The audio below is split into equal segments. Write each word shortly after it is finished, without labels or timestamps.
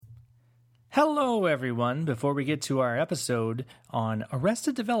Hello, everyone. Before we get to our episode on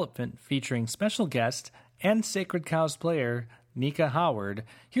Arrested Development featuring special guest and Sacred Cows player Nika Howard,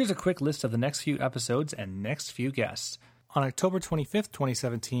 here's a quick list of the next few episodes and next few guests. On October 25th,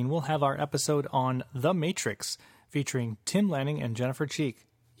 2017, we'll have our episode on The Matrix featuring Tim Lanning and Jennifer Cheek.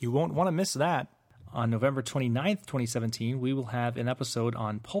 You won't want to miss that. On November 29th, 2017, we will have an episode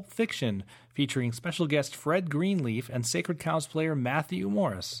on Pulp Fiction featuring special guest Fred Greenleaf and Sacred Cows player Matthew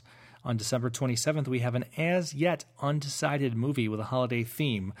Morris. On December 27th, we have an as-yet undecided movie with a holiday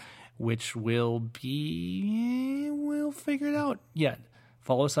theme, which will be... we'll figure it out yet.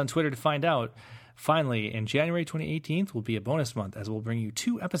 Follow us on Twitter to find out. Finally, in January 2018 will be a bonus month, as we'll bring you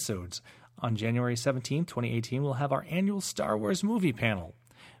 2 episodes. On January 17th, 2018, we'll have our annual Star Wars movie panel,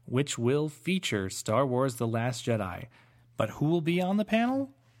 which will feature Star Wars The Last Jedi. But who will be on the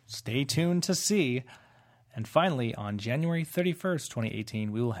panel? Stay tuned to see. And finally, on January 31st,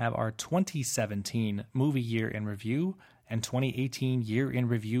 2018, we will have our 2017 Movie Year in Review and 2018 Year in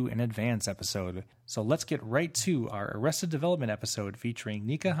Review in Advance episode. So let's get right to our Arrested Development episode featuring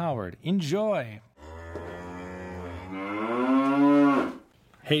Nika Howard. Enjoy!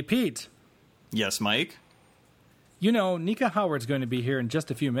 Hey, Pete. Yes, Mike? You know, Nika Howard's going to be here in just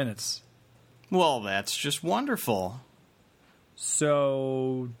a few minutes. Well, that's just wonderful.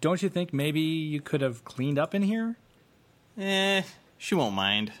 So, don't you think maybe you could have cleaned up in here? She won't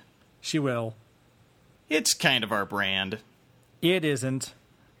mind. She will. It's kind of our brand. It isn't.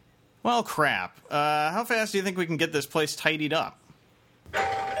 Well, crap. How fast do you think we can get this place tidied up?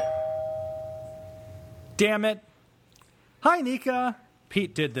 Damn it. Hi, Nika.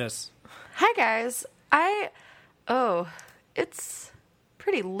 Pete did this. Hi, guys. It's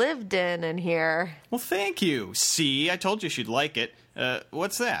pretty lived in here. Well, thank you. See, I told you she'd like it.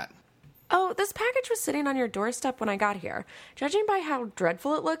 What's that? Oh, this package was sitting on your doorstep when I got here. Judging by how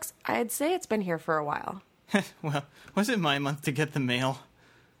dreadful it looks, I'd say it's been here for a while. Well, was it my month to get the mail?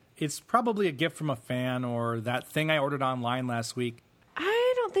 It's probably a gift from a fan or that thing I ordered online last week.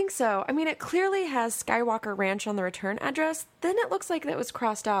 I don't think so. I mean, it clearly has Skywalker Ranch on the return address. Then it looks like that was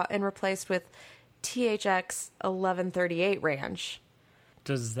crossed out and replaced with THX 1138 Ranch.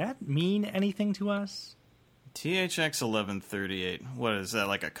 Does that mean anything to us? THX 1138. What is that,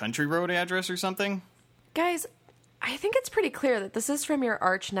 like a country road address or something? Guys, I think it's pretty clear that this is from your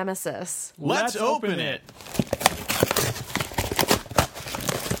arch nemesis. Let's open it!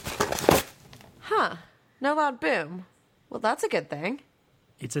 Huh. No loud boom. Well, that's a good thing.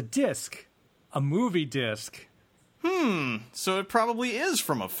 It's a disc. A movie disc. So it probably is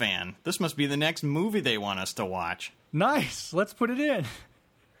from a fan. This must be the next movie they want us to watch. Nice. Let's put it in.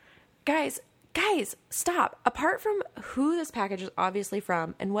 Guys, stop. Apart from who this package is obviously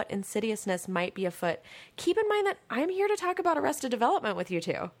from and what insidiousness might be afoot, keep in mind that I'm here to talk about Arrested Development with you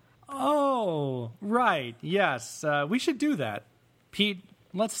two. Oh, right. Yes, we should do that. Pete,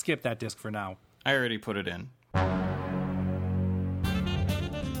 let's skip that disc for now. I already put it in.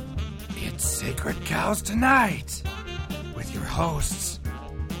 It's Sacred Cows Tonight with your hosts,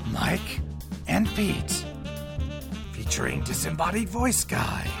 Mike and Pete, featuring disembodied voice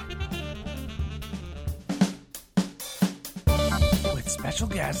guy. With special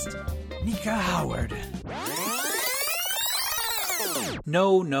guest, Nika Howard.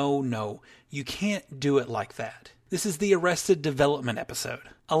 No. You can't do it like that. This is the Arrested Development episode.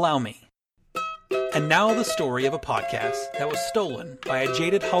 Allow me. And now the story of a podcast that was stolen by a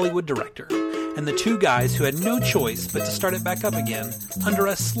jaded Hollywood director and the 2 guys who had no choice but to start it back up again under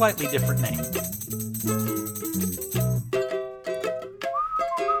a slightly different name.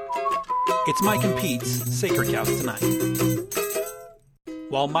 It's Mike and Pete's Sacred Cows Tonight.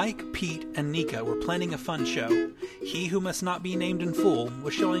 While Mike, Pete, and Nika were planning a fun show, he who must not be named in full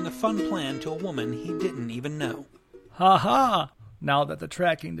was showing a fun plan to a woman he didn't even know. Ha ha! Now that the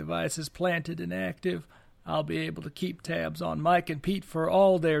tracking device is planted and active, I'll be able to keep tabs on Mike and Pete for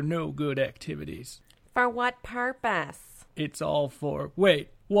all their no-good activities. For what purpose? It's all for... Wait,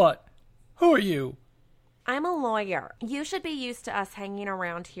 what? Who are you? I'm a lawyer. You should be used to us hanging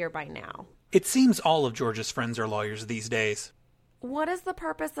around here by now. It seems all of George's friends are lawyers these days. What is the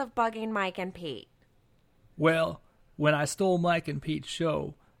purpose of bugging Mike and Pete? Well, when I stole Mike and Pete's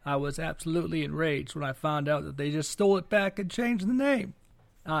show, I was absolutely enraged when I found out that they just stole it back and changed the name.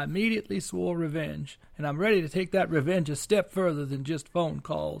 I immediately swore revenge, and I'm ready to take that revenge a step further than just phone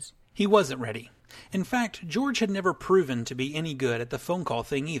calls. He wasn't ready. In fact, George had never proven to be any good at the phone call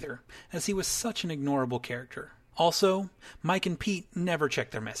thing either, as he was such an ignorable character. Also, Mike and Pete never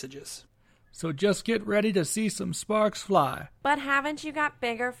checked their messages. So just get ready to see some sparks fly. But haven't you got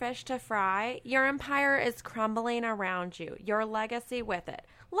bigger fish to fry? Your empire is crumbling around you, your legacy with it.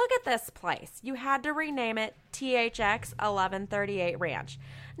 Look at this place. You had to rename it THX 1138 Ranch.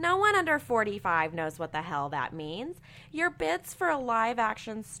 No one under 45 knows what the hell that means. Your bids for a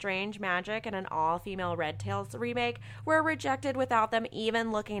live-action Strange Magic and an all-female Red Tails remake were rejected without them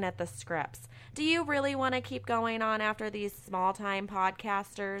even looking at the scripts. Do you really want to keep going on after these small-time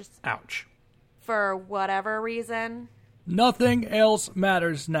podcasters? Ouch. For whatever reason? Nothing else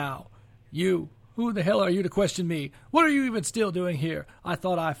matters now. You, who the hell are you to question me? What are you even still doing here? I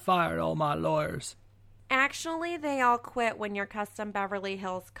thought I fired all my lawyers. Actually, they all quit when your custom Beverly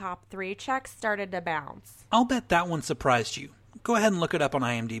Hills Cop 3 checks started to bounce. I'll bet that one surprised you. Go ahead and look it up on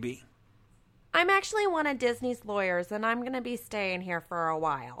IMDb. I'm actually one of Disney's lawyers, and I'm going to be staying here for a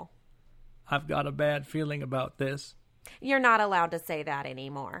while. I've got a bad feeling about this. You're not allowed to say that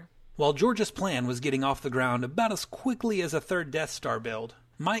anymore. While George's plan was getting off the ground about as quickly as a third Death Star build,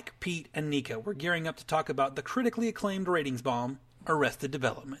 Mike, Pete, and Nika were gearing up to talk about the critically acclaimed ratings bomb, Arrested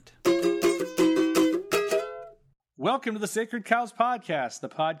Development. Welcome to the Sacred Cows Podcast, the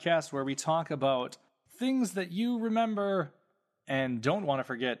podcast where we talk about things that you remember and don't want to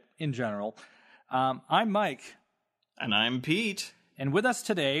forget in general. I'm Mike. And I'm Pete. And with us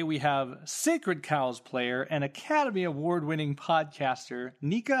today, we have Sacred Cows player and Academy Award-winning podcaster,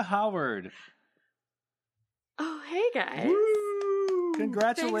 Nika Howard. Oh, hey, guys. Woo!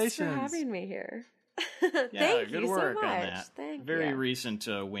 Congratulations. Thanks for having me here. Yeah, Thank good you work so much. on that. Thank Very you. recent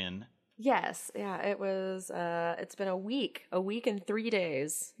win. Yes, yeah, it was, it's been a week and 3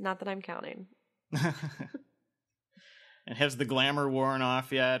 days. Not that I'm counting. And has the glamour worn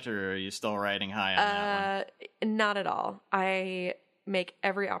off yet, or are you still riding high on that one? Not at all. I make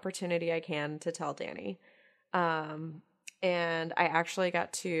every opportunity I can to tell Danny. And I actually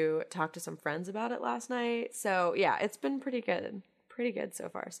got to talk to some friends about it last night. So yeah, it's been pretty good. Pretty good so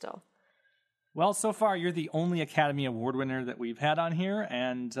far still. Well, so far, you're the only Academy Award winner that we've had on here,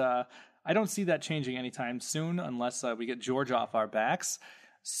 and I don't see that changing anytime soon unless we get George off our backs.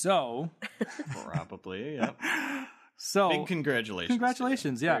 So... Probably, yep. So, big congratulations.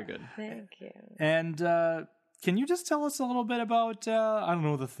 Congratulations, yeah. Very good. Thank you. And can you just tell us a little bit about, I don't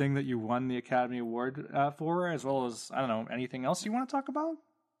know, the thing that you won the Academy Award for, as well as, I don't know, anything else you want to talk about?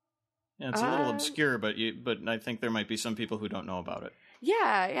 Yeah, it's a little obscure, but I think there might be some people who don't know about it.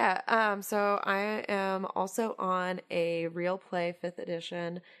 Yeah. So I am also on a Real Play 5th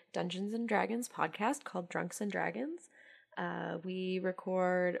edition Dungeons and Dragons podcast called Drunks and Dragons. We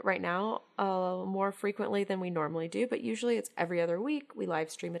record right now more frequently than we normally do, but usually it's every other week. We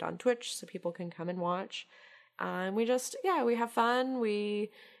live stream it on Twitch so people can come and watch. And we have fun. We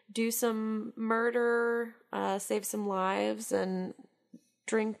do some murder, save some lives, and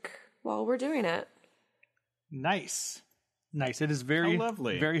drink while we're doing it. Nice. It is very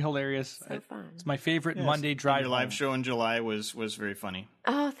lovely. Very hilarious. So fun. It's my favorite Yes. Monday drive. Your live show in July was very funny.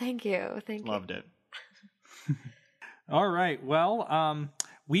 Oh, thank you. Thank you. Loved it. All right. Well,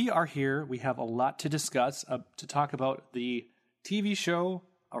 we are here. We have a lot to discuss, to talk about the TV show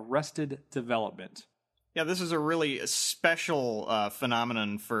Arrested Development. Yeah, this is a really special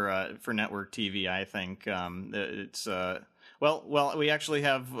phenomenon for network TV, I think. It's well, we actually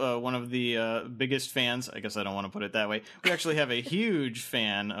have one of the biggest fans. I guess I don't want to put it that way. We actually have a huge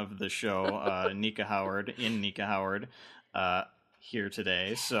fan of the show, Nika Howard, here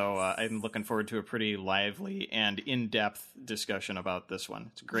today. So I'm looking forward to a pretty lively and in-depth discussion about this one.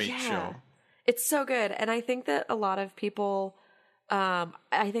 It's a great show. It's so good. And I think that a lot of people,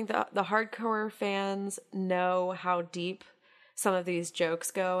 I think the hardcore fans know how deep some of these jokes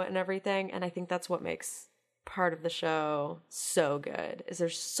go and everything. And I think that's what makes part of the show so good, is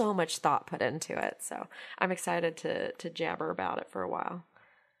there's so much thought put into it. So I'm excited to jabber about it for a while.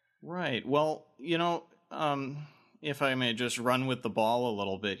 Right. Well, if I may just run with the ball a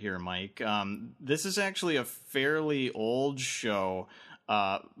little bit here, Mike, this is actually a fairly old show,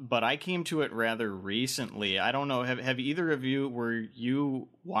 but I came to it rather recently. I don't know, have either of you, were you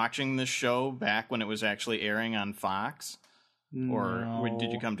watching this show back when it was actually airing on Fox? Or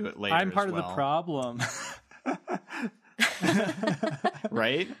did you come to it later? I'm part of the problem.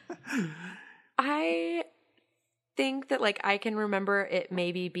 Right? I think that I can remember it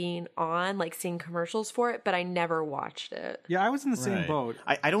maybe being on, seeing commercials for it, but I never watched it. Yeah, I was in the same boat.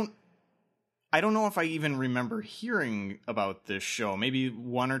 I don't know if I even remember hearing about this show. Maybe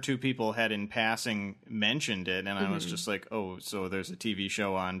one or two people had in passing mentioned it, and I was just like, oh, so there's a TV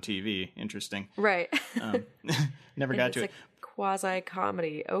show on TV. Interesting. Right. Never got to it.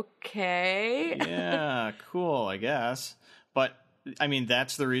 Quasi-comedy. Okay. Yeah, cool, I guess. But, I mean,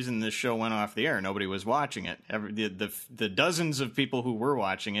 that's the reason this show went off the air. Nobody was watching it. The dozens of people who were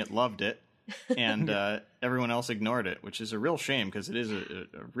watching it loved it. and everyone else ignored it, which is a real shame because it is a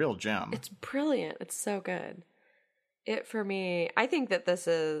real gem. It's brilliant. It's so good. It, for me, I think that this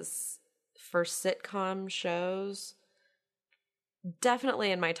is, for sitcom shows,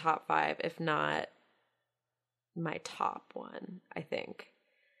 definitely in my top 5, if not my top one, I think.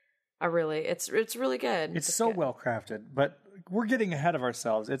 It's really good. It's so good. well crafted, but we're getting ahead of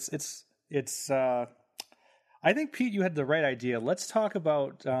ourselves. It's I think, Pete, you had the right idea. Let's talk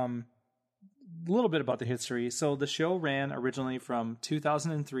about a little bit about the history. So the show ran originally from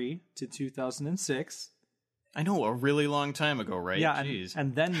 2003 to 2006. I know, a really long time ago, right? Yeah, Jeez.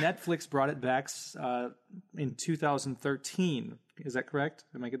 and then Netflix brought it back in 2013. Is that correct?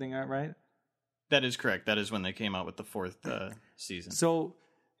 Am I getting that right? That is correct. That is when they came out with the 4th season. So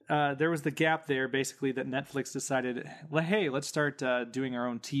there was the gap there, basically, that Netflix decided, well, hey, let's start doing our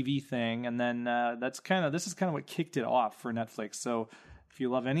own TV thing, and then this is kind of what kicked it off for Netflix. So if you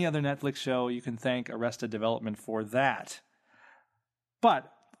love any other Netflix show, you can thank Arrested Development for that. But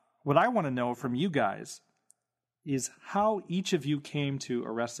what I want to know from you guys is how each of you came to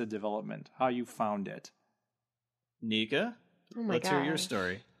Arrested Development, how you found it. Nika, Oh my let's hear your gosh.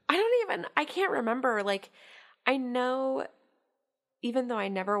 story. I can't remember. Like, I know, even though I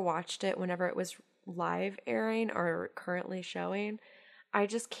never watched it whenever it was live airing or currently showing, I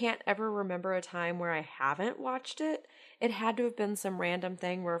just can't ever remember a time where I haven't watched it. It had to have been some random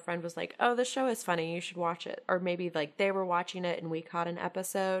thing where a friend was like, oh, this show is funny, you should watch it. Or maybe like they were watching it and we caught an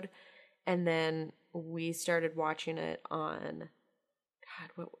episode, and then we started watching it on,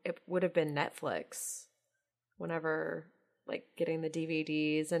 it would have been Netflix, whenever, like, getting the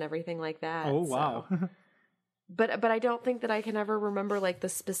DVDs and everything like that. Oh, wow. So. But I don't think that I can ever remember, like, the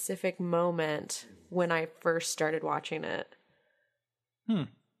specific moment when I first started watching it.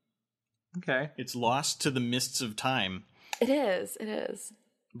 Okay. It's lost to the mists of time. It is.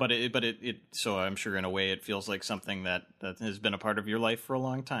 But it so I'm sure in a way it feels like something that has been a part of your life for a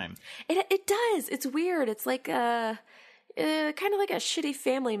long time. It does. It's weird. It's like kind of like a shitty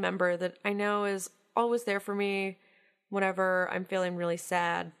family member that I know is always there for me whenever I'm feeling really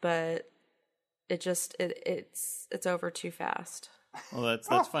sad, but it's over too fast. Well,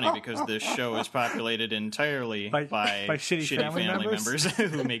 that's funny because this show is populated entirely by shitty family members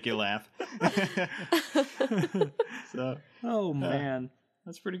who make you laugh. So, Oh, man.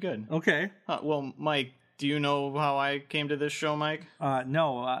 that's pretty good. Okay. Well, Mike, do you know how I came to this show, Mike?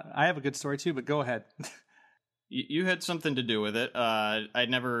 No, I have a good story too, but go ahead. You had something to do with it. I'd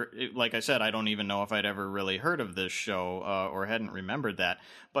never, like I said, I don't even know if I'd ever really heard of this show or hadn't remembered that.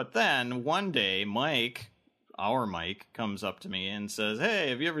 But then one day, our Mike, comes up to me and says, hey,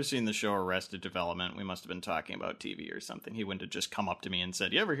 have you ever seen the show Arrested Development? We must have been talking about TV or something. He wouldn't have just come up to me and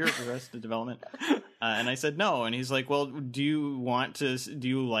said, you ever hear of Arrested Development? And I said, no. And he's like, well, do you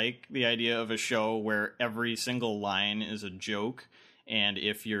like the idea of a show where every single line is a joke? And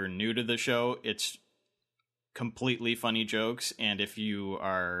if you're new to the show, it's completely funny jokes, and if you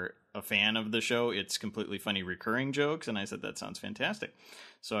are a fan of the show, it's completely funny recurring jokes. And I said, that sounds fantastic.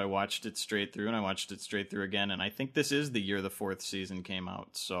 So I watched it straight through, and I watched it straight through again, and I think this is the year the 4th season came out.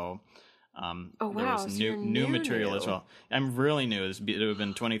 So there was so new material as well. I'm really new. It would have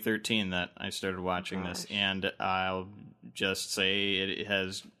been 2013 that I started watching this, and I'll just say it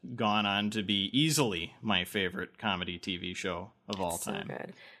has gone on to be easily my favorite comedy TV show of all time. So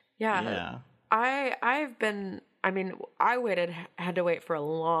good. Yeah. I had to wait for a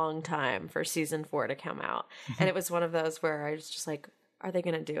long time for season 4 to come out. And it was one of those where I was just like, are they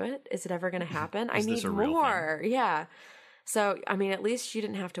going to do it? Is it ever going to happen? I need more. Yeah. So, I mean, at least you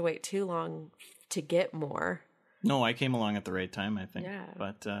didn't have to wait too long to get more. No, I came along at the right time, I think.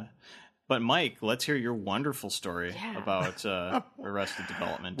 Yeah. But Mike, let's hear your wonderful story about Arrested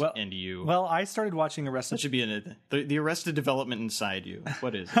Development and you. Well, I started watching Arrested... That should be the Arrested Development inside you.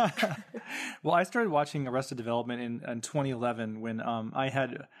 What is it? Well, I started watching Arrested Development in 2011 when I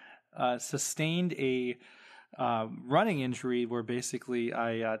had sustained a running injury where basically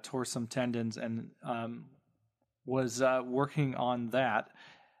I tore some tendons and was working on that.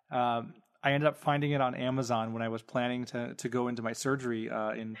 I ended up finding it on Amazon when I was planning to go into my surgery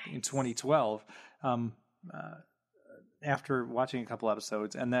in 2012 after watching a couple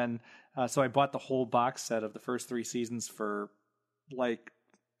episodes. And then so I bought the whole box set of the first 3 seasons for like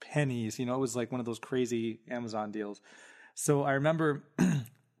pennies. You know, it was like one of those crazy Amazon deals. So I remember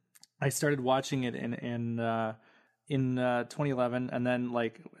I started watching it in 2011, and then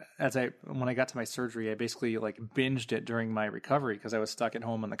like when I got to my surgery, I basically like binged it during my recovery because I was stuck at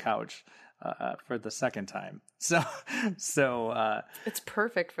home on the couch for the second time. So it's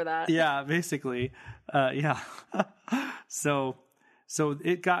perfect for that. Yeah, basically, yeah. So So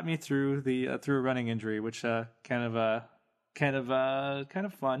it got me through through a running injury, which kind of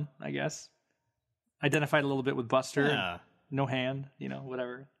fun, I guess. Identified a little bit with Buster. Yeah. No hand,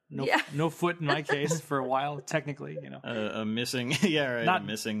 whatever. Yeah. No foot in my case for a while, technically, A missing, yeah, right. Not a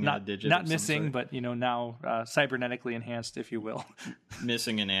missing not digit. not of some missing, sort. but now cybernetically enhanced, if you will.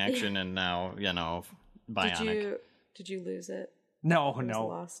 Missing in action, and now bionic. Did you lose it? No, It was no,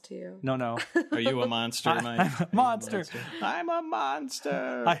 lost to you. no. Are you a monster, Mike? I'm a monster. I'm a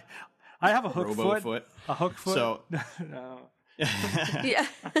monster. I have a hook Robo foot, foot. a hook foot. So No. Yeah.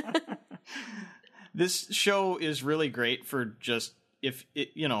 this show is really great for just if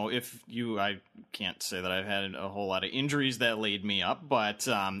you, I can't say that I've had a whole lot of injuries that laid me up, but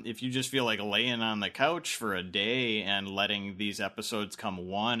if you just feel like laying on the couch for a day and letting these episodes come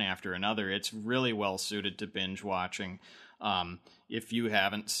one after another, it's really well suited to binge watching. If you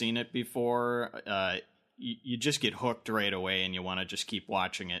haven't seen it before, you just get hooked right away, and you want to just keep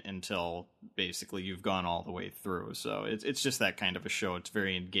watching it until basically you've gone all the way through. So it's just that kind of a show. It's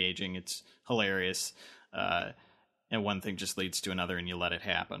very engaging. It's hilarious. And one thing just leads to another, and you let it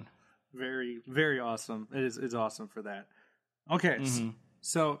happen. Very, very awesome. It's awesome for that. Okay, Mm-hmm.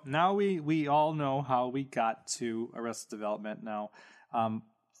 so now we all know how we got to Arrested Development. Now,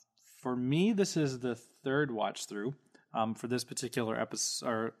 for me, this is the third watch through. For this particular episode,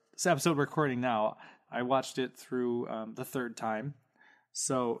 or this episode we're recording now, I watched it through the third time,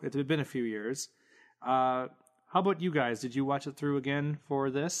 so it had been a few years. How about you guys? Did you watch it through again for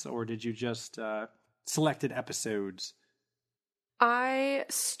this, or did you just selected episodes? I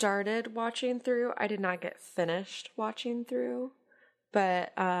started watching through. I did not get finished watching through,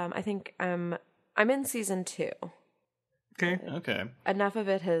 but I think I'm in season 2. Okay. Enough of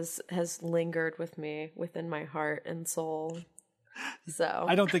it has lingered with me within my heart and soul. So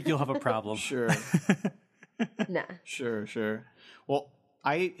I don't think you'll have a problem. Sure. nah. Sure. Well,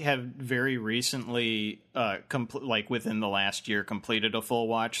 I have very recently, within the last year, completed a full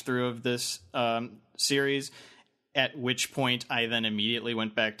watch through of this series, at which point I then immediately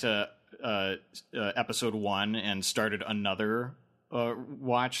went back to episode 1 and started another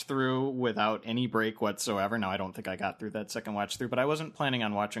watch through without any break whatsoever. Now, I don't think I got through that second watch through, but I wasn't planning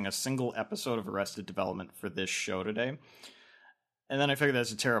on watching a single episode of Arrested Development for this show today. And then I figured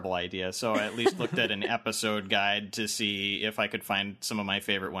that's a terrible idea, so I at least looked at an episode guide to see if I could find some of my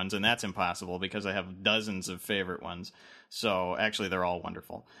favorite ones, and that's impossible because I have dozens of favorite ones. So actually, they're all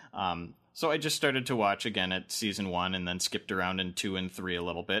wonderful. So I just started to watch again at season 1 and then skipped around in 2 and 3 a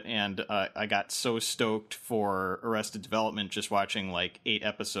little bit, and I got so stoked for Arrested Development just watching like 8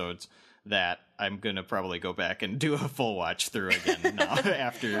 episodes that I'm going to probably go back and do a full watch through again now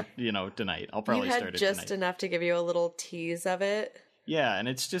after, tonight. I'll probably You had start it just tonight. enough to give you a little tease of it. Yeah, and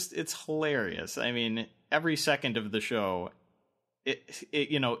it's hilarious. I mean, every second of the show,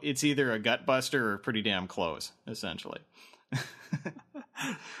 it's either a gut buster or pretty damn close, essentially.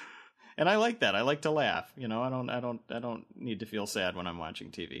 And I like that. I like to laugh. I don't need to feel sad when I'm watching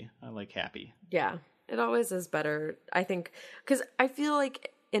TV. I like happy. Yeah, it always is better, I think, because I feel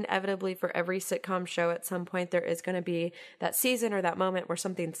like inevitably for every sitcom show at some point there is going to be that season or that moment where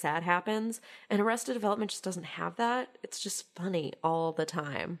something sad happens, and Arrested Development just doesn't have that. It's just funny all the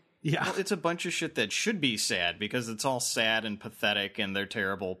time. Yeah. Well, it's a bunch of shit that should be sad because it's all sad and pathetic, and they're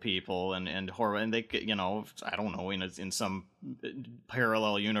terrible people and horrible. And they, I don't know, in some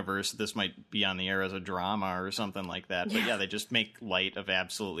parallel universe, this might be on the air as a drama or something like that. But yeah, they just make light of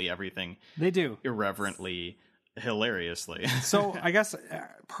absolutely everything. They do. Irreverently, hilariously. So I guess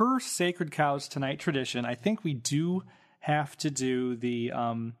per Sacred Cows Tonight tradition, I think we do have to do the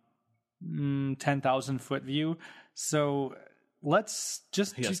 10,000 foot view. So let's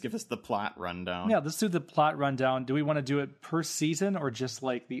just give us the plot rundown. Yeah, let's do the plot rundown. Do we want to do it per season or just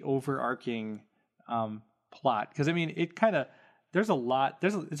like the overarching plot? Because I mean, it kind of there's a lot.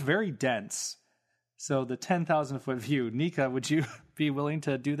 It's very dense. So the 10,000 foot view, Nika, would you be willing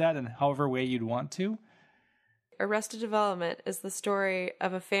to do that in however way you'd want to? Arrested Development is the story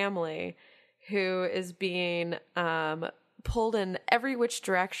of a family who is being pulled in every which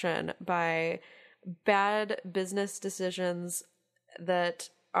direction by bad business decisions that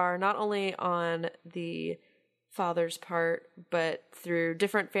are not only on the father's part, but through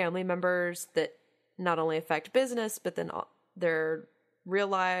different family members that not only affect business, but then their real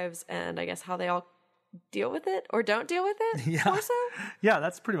lives and I guess how they all deal with it or don't deal with it. Yeah. More so? Yeah,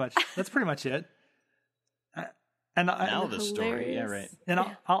 that's pretty much it. And now the story, yeah, right. And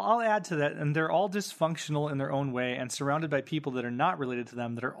I'll add to that, and they're all dysfunctional in their own way, and surrounded by people that are not related to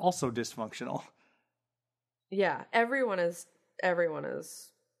them that are also dysfunctional. Yeah, everyone is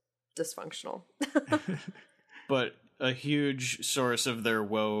dysfunctional. But a huge source of their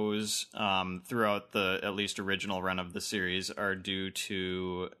woes throughout the at least original run of the series are due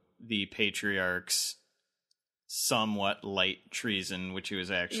to the patriarch's somewhat light treason, which he was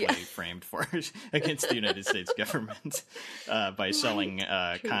actually framed for against the United States government by selling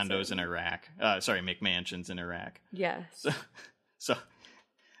condos in Iraq. McMansions in Iraq. Yes. So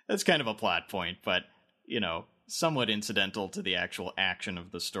that's kind of a plot point, but, somewhat incidental to the actual action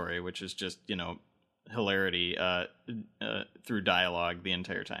of the story, which is just, hilarity through dialogue the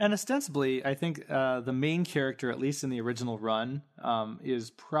entire time. And ostensibly, I think the main character, at least in the original run, is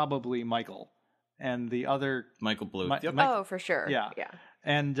probably Michael. And the other Michael Bluth. Oh, for sure. Yeah.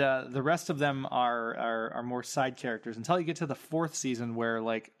 And the rest of them are more side characters until you get to the fourth season, where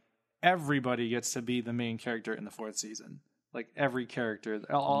like everybody gets to be the main character in the fourth season. Like every character,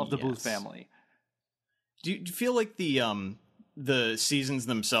 all of the Bluth family. Do you feel like the seasons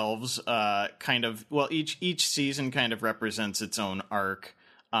themselves each season kind of represents its own arc,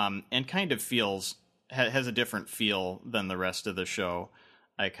 and kind of has a different feel than the rest of the show?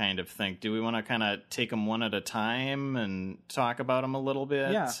 I kind of think. Do we want to kind of take them one at a time and talk about them a little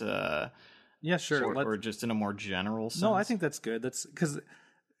bit? Yeah. Yeah, sure. Or just in a more general sense? No, I think that's good. That's because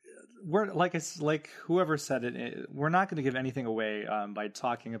we're like whoever said it. We're not going to give anything away by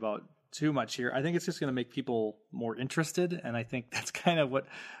talking about too much here. I think it's just going to make people more interested, and I think that's kind of what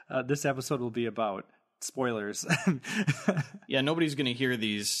this episode will be about. Spoilers. Yeah, nobody's going to hear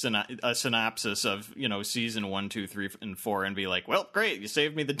these a synopsis of season 1, 2, 3, and 4 and be like, "Well, great, you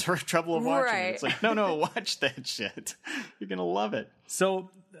saved me the trouble of watching." Right. It's like, no, watch that shit. You're going to love it. So,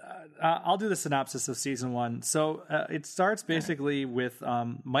 I'll do the synopsis of season 1. So it starts basically with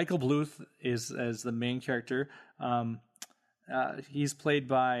Michael Bluth as the main character. He's played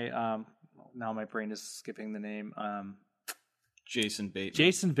by now my brain is skipping the name. Jason Bateman.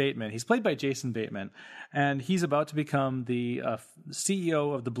 Jason Bateman. He's played by Jason Bateman, and he's about to become the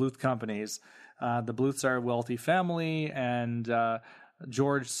CEO of the Bluth companies. The Bluths are a wealthy family, and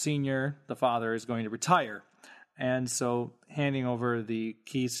George Sr., the father, is going to retire. And so handing over the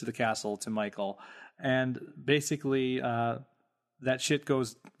keys to the castle to Michael. And basically that shit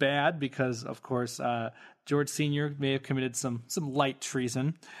goes bad because, of course, George Sr. may have committed some light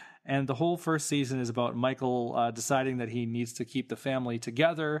treason. And the whole first season is about Michael deciding that he needs to keep the family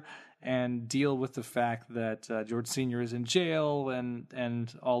together and deal with the fact that George Sr. is in jail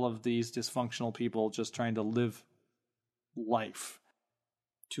and all of these dysfunctional people just trying to live life.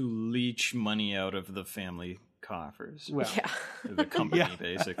 To leech money out of the family coffers. Well, the company,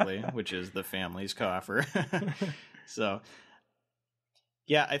 basically, which is the family's coffer. So,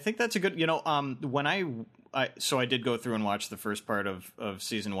 yeah, I think that's a good, when I did go through and watch the first part of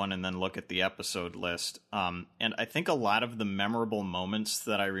season 1 and then look at the episode list. And I think a lot of the memorable moments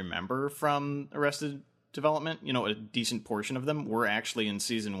that I remember from Arrested Development, a decent portion of them were actually in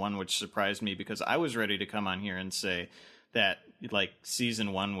season 1, which surprised me because I was ready to come on here and say that like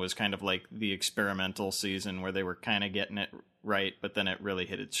season 1 was kind of like the experimental season where they were kind of getting it right, but then it really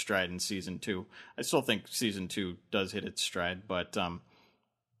hit its stride in season 2. I still think season 2 does hit its stride, but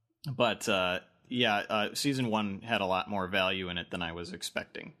season 1 had a lot more value in it than I was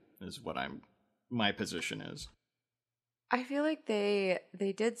expecting, is what my position is. I feel like they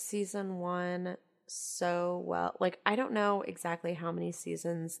did season 1 so well. Like, I don't know exactly how many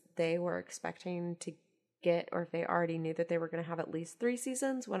seasons they were expecting to get, or if they already knew that they were going to have at least 3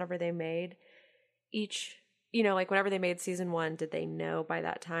 seasons whenever they made each, whenever they made season 1, did they know by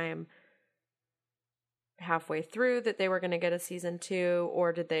that time halfway through that they were going to get a season 2,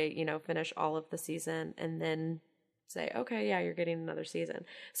 or did they, finish all of the season and then say, okay, yeah, you're getting another season?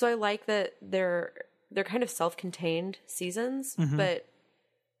 So I like that they're kind of self-contained seasons, but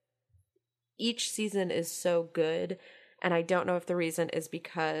each season is so good, and I don't know if the reason is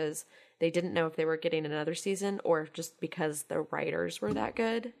because they didn't know if they were getting another season or just because the writers were that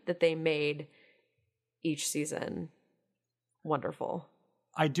good that they made each season wonderful.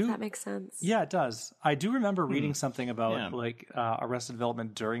 Does that make sense? Yeah, it does. I do remember reading something about Arrested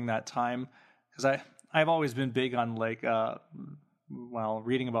Development during that time, because I've always been big on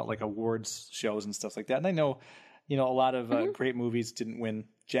reading about like awards shows and stuff like that. And I know, a lot of great movies didn't win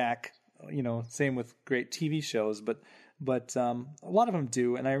Jack. Same with great TV shows, but a lot of them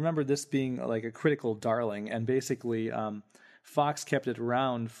do. And I remember this being like a critical darling, and basically Fox kept it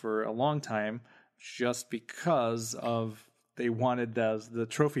around for a long time just because of they wanted the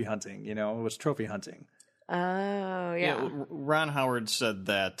trophy hunting. It was trophy hunting. Oh, yeah. Ron Howard said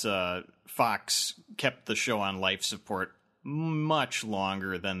that Fox kept the show on life support much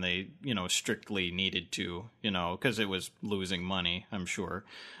longer than they, strictly needed to, because it was losing money, I'm sure.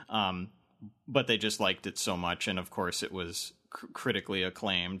 but they just liked it so much, and of course it was critically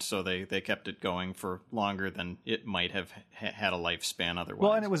acclaimed, so they kept it going for longer than it might have had a lifespan otherwise.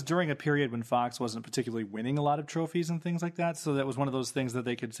 Well, and it was during a period when Fox wasn't particularly winning a lot of trophies and things like that, so that was one of those things that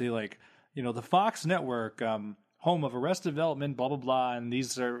they could say, like, you know, the Fox network, home of Arrested Development, blah, blah, blah, and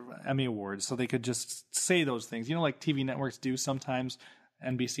these are Emmy Awards, so they could just say those things. You know, like TV networks do sometimes.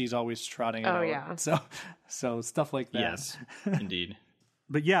 NBC's always trotting it out. Yeah. So stuff like that. Yes, indeed.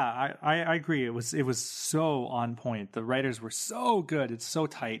 But yeah, I agree. It was so on point. The writers were so good. It's so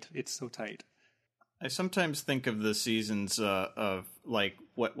tight. I sometimes think of the seasons of like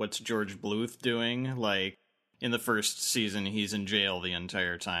what's George Bluth doing. Like in the first season, he's in jail the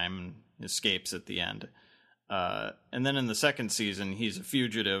entire time and escapes at the end. And then in the second season, he's a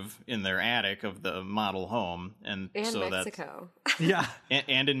fugitive in their attic of the model home, and so Mexico. Yeah,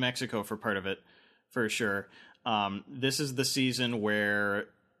 and in Mexico for part of it, for sure. This is the season where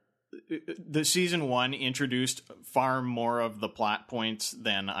the season 1 introduced far more of the plot points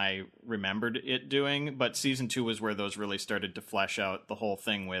than I remembered it doing, but season 2 was where those really started to flesh out the whole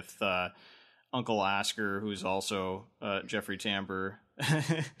thing with Uncle Oscar, who's also Jeffrey Tambor.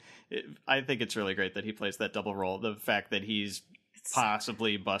 I think it's really great that he plays that double role. The fact that he's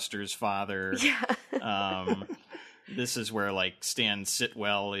possibly Buster's father. Yeah. This is where like Stan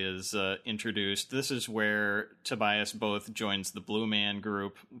Sitwell is introduced. This is where Tobias Both joins the Blue Man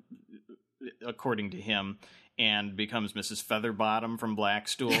Group, according to him, and becomes Mrs. Featherbottom from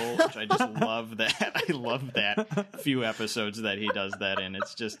Blackstool, which I just love that. I love that few episodes that he does that in.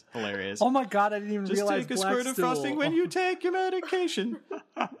 It's just hilarious. Oh my God, I didn't even realize Just take a squirt of frosting when you take your medication.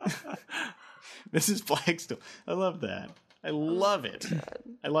 Mrs. Blackstool. I love that. I love it.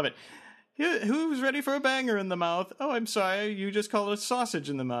 I love it. Who's ready for a banger in the mouth? Oh, I'm sorry. You just call it a sausage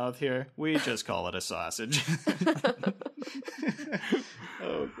in the mouth here. We just call it a sausage.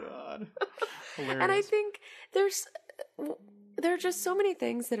 Oh, God. Hilarious. And I think there are just so many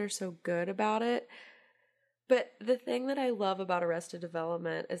things that are so good about it. But the thing that I love about Arrested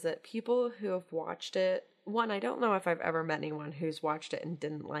Development is that people who have watched it, one, I don't know if I've ever met anyone who's watched it and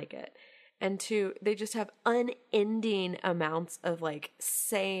didn't like it. And two, they just have unending amounts of like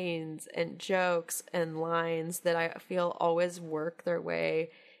sayings and jokes and lines that I feel always work their way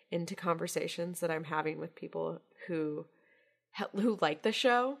into conversations that I'm having with people who like the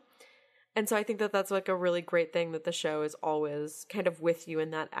show. And so I think that that's like a really great thing, that the show is always kind of with you in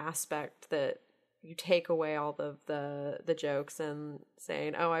that aspect, that you take away all the jokes and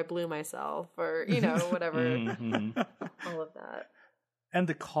saying, oh, I blew myself, or, you know, whatever, all of that. And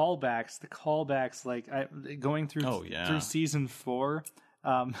the callbacks, like going through through season 4,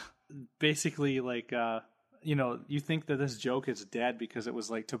 basically like, you know, you think that this joke is dead because it was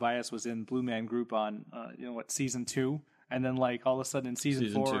like Tobias was in Blue Man Group on, season 2. And then like all of a sudden in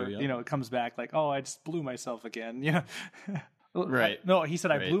season 4, 2, you know, it comes back like, oh, I just blew myself again. You know, right. No, he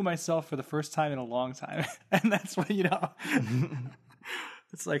said, I blew myself for the first time in a long time. And that's what, you know,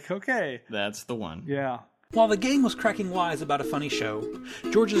 it's like, okay. That's the one. Yeah. While the gang was cracking wise about a funny show,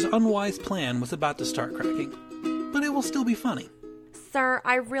 George's unwise plan was about to start cracking. But it will still be funny. Sir,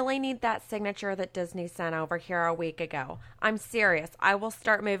 I really need that signature that Disney sent over here a week ago. I'm serious. I will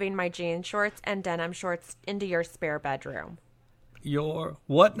start moving my jean shorts and denim shorts into your spare bedroom. Your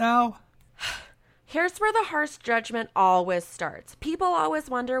what now? Here's where the harsh judgment always starts. People always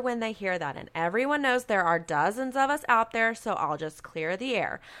wonder when they hear that, and everyone knows there are dozens of us out there, so I'll just clear the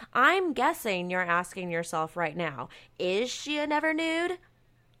air. I'm guessing you're asking yourself right now, is she a never nude?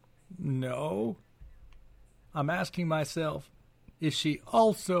 No. I'm asking myself, is she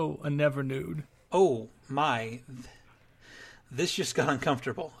also a never nude? Oh, my. This just got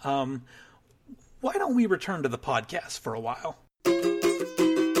uncomfortable. Why don't we return to the podcast for a while?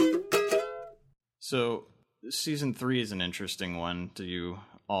 So, season 3 is an interesting one. Do you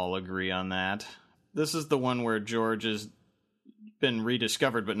all agree on that? This is the one where George has been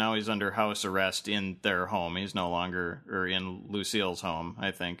rediscovered, but now he's under house arrest in their home. He's no longer, or in Lucille's home,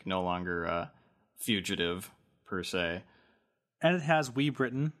 I think, no longer a fugitive, per se. And it has Wee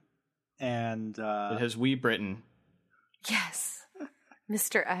Britain, and... It has Wee Britain. Yes.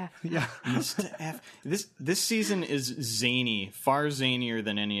 Mr. F. Yeah. Mr. F. This season is zany, far zanier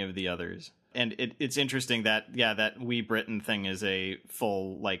than any of the others. And it's interesting that, that Wee Britain thing is a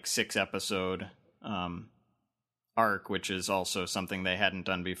full, 6-episode arc, which is also something they hadn't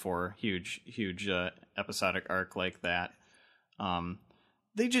done before. Huge episodic arc like that.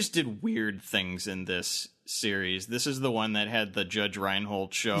 They just did weird things in this series. This is the one that had the Judge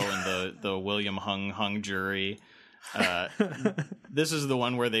Reinhold show and the William hung jury. This is the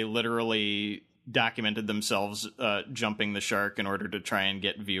one where they literally documented themselves jumping the shark in order to try and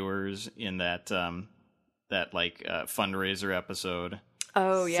get viewers in that fundraiser episode.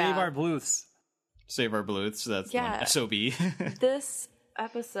 Oh yeah, Save our Bluths. Save Our Bluths. That's Yeah. the SOB. This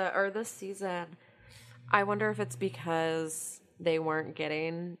episode or this season, I wonder if it's because they weren't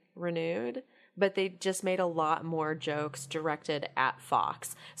getting renewed, but they just made a lot more jokes directed at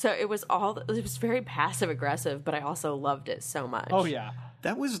Fox. So it was very passive aggressive, but I also loved it so much. Oh yeah.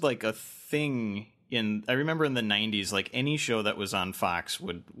 That was like a thing I remember in the 90s, like any show that was on Fox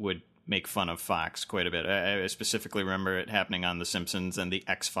would make fun of Fox quite a bit. I specifically remember it happening on The Simpsons and The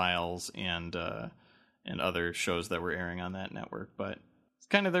X-Files and other shows that were airing on that network, but it's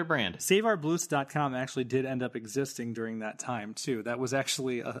kind of their brand. SaveOurBluths.com actually did end up existing during that time too. That was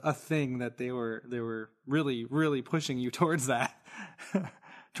actually a thing that they were really, really pushing you towards that.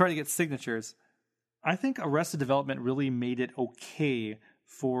 Trying to get signatures. I think Arrested Development really made it okay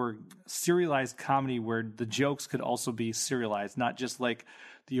for serialized comedy where the jokes could also be serialized, not just like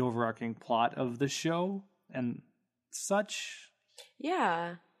the overarching plot of the show and such.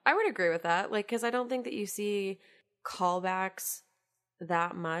 Yeah, I would agree with that. Like, because I don't think that you see callbacks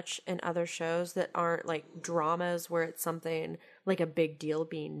that much in other shows that aren't like dramas where it's something like a big deal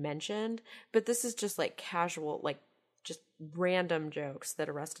being mentioned. But this is just like casual, like just random jokes that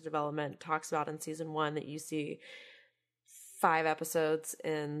Arrested Development talks about in season 1 that you see 5 episodes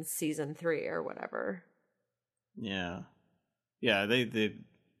in season 3 or whatever. Yeah. They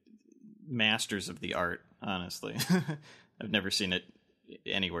masters of the art, honestly. I've never seen it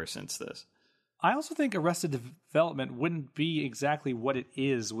anywhere since this. I also think Arrested Development wouldn't be exactly what it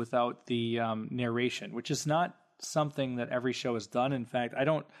is without the narration, which is not something that every show has done. In fact, I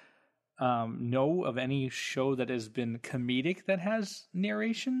don't know of any show that has been comedic that has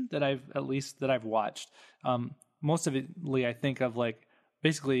narration that I've watched. Most of it, I think of like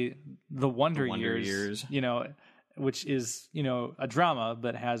basically the Wonder Years, which is, a drama,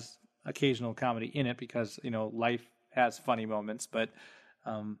 but has occasional comedy in it because, life has funny moments. But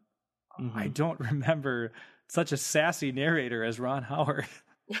I don't remember such a sassy narrator as Ron Howard.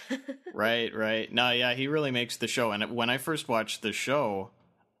 Right. No, yeah, he really makes the show. And when I first watched the show,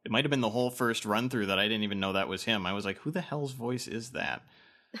 it might have been the whole first run through that I didn't even know that was him. I was like, who the hell's voice is that?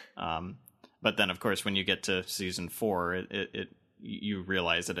 But then, of course, when you get to season 4, you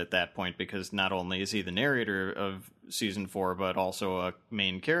realize it at that point because not only is he the narrator of season 4, but also a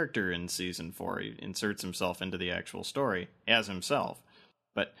main character in season 4. He inserts himself into the actual story as himself.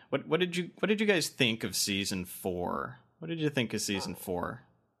 But what did you guys think of season 4? What did you think of season 4?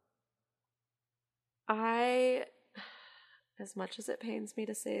 As much as it pains me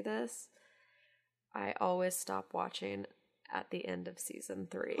to say this, I always stop watching at the end of season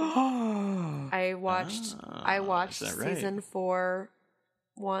 3. I watched season 4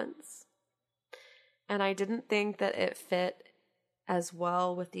 once, and I didn't think that it fit as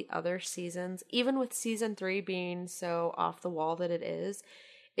well with the other seasons. Even with season 3 being so off the wall that it is,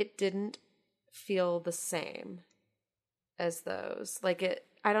 it didn't feel the same as those. Like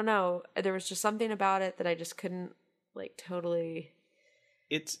I don't know, there was just something about it that I just couldn't totally.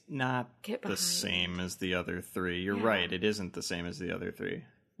 It's not the same as the other 3. You're right. It isn't the same as the other 3.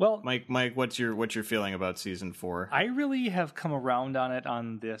 Well, Mike, what's your feeling about season 4? I really have come around on it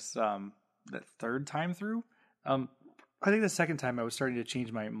on this that third time through. I think the second time I was starting to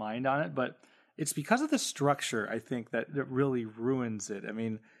change my mind on it, but it's because of the structure. I think that it really ruins it. I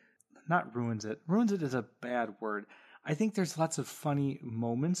mean, not ruins it. Ruins it is a bad word. I think there's lots of funny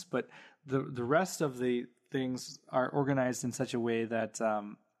moments, but the rest of the things are organized in such a way that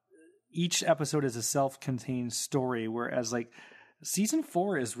each episode is a self-contained story, whereas season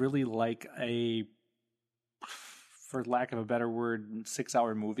 4 is really like a, for lack of a better word,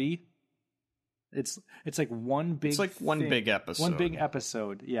 6-hour movie. It's like one big. It's like one big episode. One big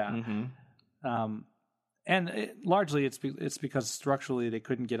episode, yeah. Mm-hmm. And largely it's because structurally they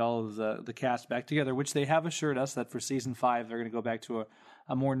couldn't get all of the cast back together, which they have assured us that for season 5 they're going to go back to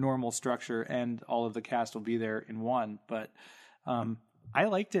a more normal structure and all of the cast will be there in one. But I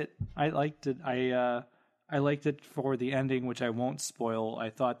liked it. I liked it for the ending, which I won't spoil. I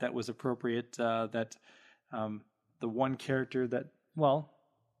thought that was appropriate. That the one character that, well,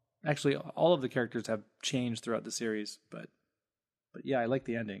 actually all of the characters have changed throughout the series, but yeah, I like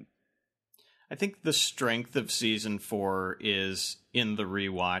the ending. I think the strength of season 4 is in the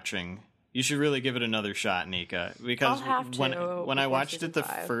rewatching. You should really give it another shot, Nika, because when I watched it the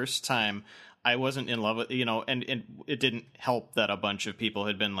first time, I wasn't in love with, and it didn't help that a bunch of people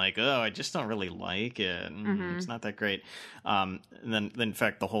had been like, oh, I just don't really like it. It's not that great. And then in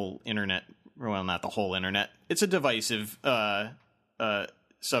fact, the whole internet, well, not the whole internet, it's a divisive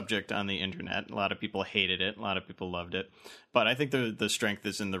subject on the internet. A lot of people hated it. A lot of people loved it. But I think the strength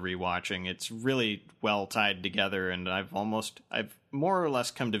is in the rewatching. It's really well tied together, and I've more or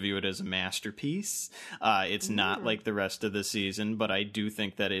less come to view it as a masterpiece. It's not like the rest of the season, but I do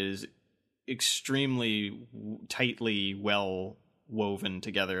think that it is extremely tightly well woven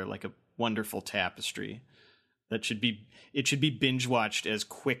together, like a wonderful tapestry. It should be binge watched as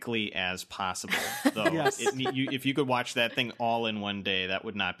quickly as possible. Though, Yes. If you could watch that thing all in one day, that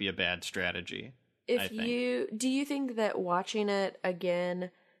would not be a bad strategy. Do you think that watching it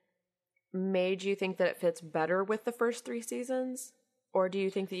again made you think that it fits better with the first 3 seasons? Or do you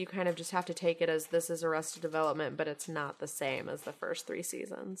think that you kind of just have to take it as this is Arrested Development, but it's not the same as the first 3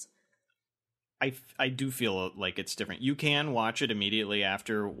 seasons? I do feel like it's different. You can watch it immediately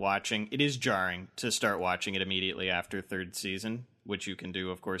after watching. It is jarring to start watching it immediately after 3rd season, which you can do,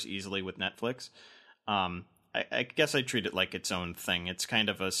 of course, easily with Netflix. I guess I treat it like its own thing. It's kind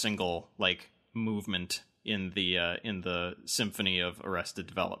of a single movement in the symphony of Arrested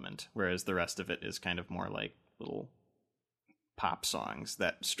Development, whereas the rest of it is kind of more like little pop songs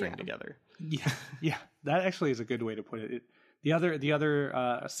that string together. Yeah, that actually is a good way to put it. The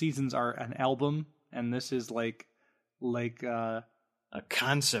other seasons are an album, and this is like a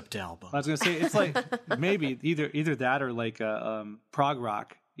concept album. I was gonna say it's like maybe either that or like a prog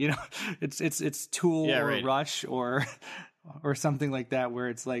rock. You know, it's Tool or Rush or something like that, where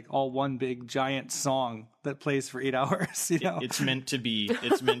it's like all one big giant song that plays for 8 hours. You know, it's meant to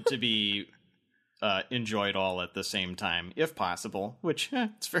be enjoyed all at the same time, if possible, which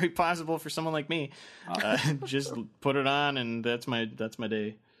it's very possible for someone like me. Just put it on, and that's my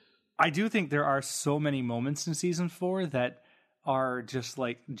day. I do think there are so many moments in season 4 that are just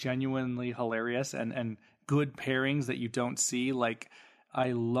like genuinely hilarious and good pairings that you don't see. Like,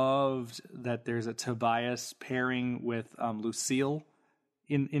 I loved that there's a Tobias pairing with Lucille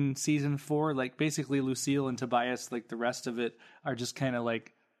in season 4. Like, basically Lucille and Tobias, like the rest of it are just kind of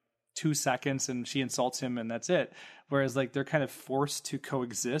like 2 seconds and she insults him and that's it. Whereas like they're kind of forced to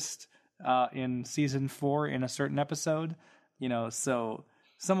coexist in season 4 in a certain episode, you know, so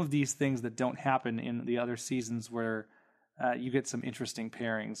some of these things that don't happen in the other seasons where you get some interesting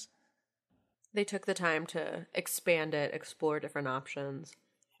pairings. They took the time to expand it, explore different options.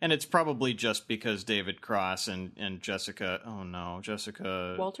 And it's probably just because David Cross and Jessica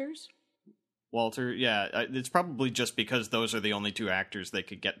Walter, yeah, it's probably just because those are the only 2 actors they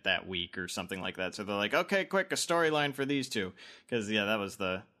could get that week or something like that. So they're like, okay, quick, a storyline for these 2. Because, that was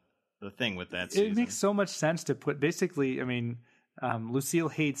the thing with that season. It makes so much sense to put, basically, I mean, Lucille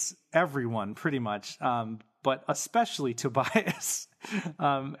hates everyone pretty much, but especially Tobias.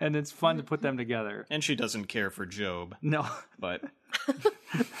 And it's fun to put them together. And she doesn't care for Job. No. But...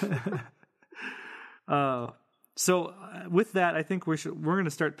 So with that, I think we're going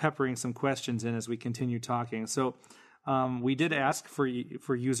to start peppering some questions in as we continue talking. So we did ask for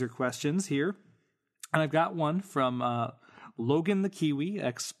user questions here, and I've got one from Logan the Kiwi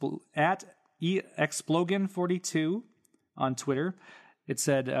at Explogan42 on Twitter. It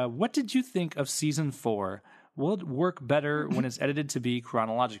said, "What did you think of season 4? Will it work better when it's edited to be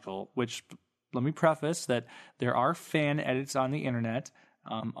chronological?" Which, let me preface that there are fan edits on the internet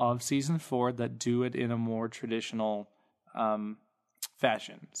of season 4 that do it in a more traditional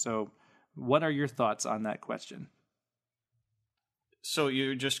fashion. So what are your thoughts on that question? So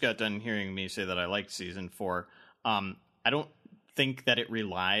you just got done hearing me say that I liked season 4. I don't think that it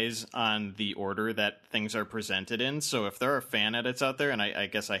relies on the order that things are presented in. So if there are fan edits out there, and I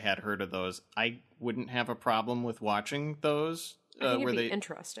guess I had heard of those, I wouldn't have a problem with watching those. I think it'd be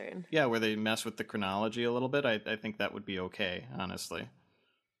interesting. Yeah, where they mess with the chronology a little bit. I think that would be okay, honestly.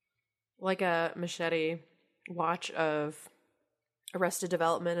 Like a Machete watch of Arrested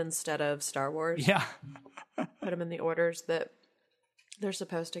Development instead of Star Wars. Yeah. Put them in the orders that they're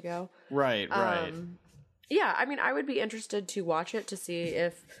supposed to go. Right. Yeah, I mean, I would be interested to watch it to see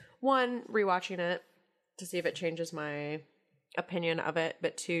if, one, rewatching it to see if it changes my opinion of it,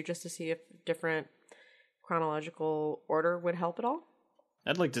 but 2, just to see if different chronological order would help at all.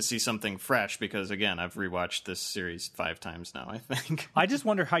 I'd like to see something fresh because, again, I've rewatched this series 5 times now, I think. I just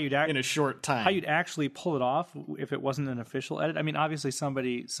wonder how you'd in a short time. How you'd actually pull it off if it wasn't an official edit. I mean, obviously some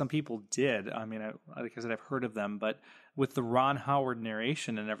people did. I mean, like I said, I've heard of them, but with the Ron Howard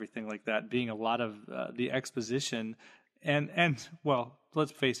narration and everything like that being a lot of the exposition and well,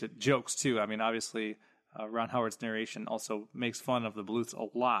 let's face it, jokes too. I mean, obviously Ron Howard's narration also makes fun of the Bluths a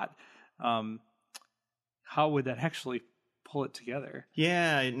lot. How would that actually pull it together?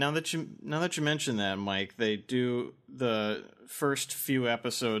 Yeah, now that you mention that, Mike, they do the first few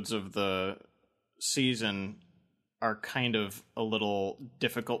episodes of the season are kind of a little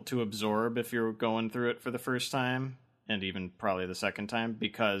difficult to absorb if you're going through it for the first time, and even probably the second time,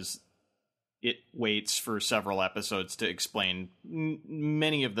 because it waits for several episodes to explain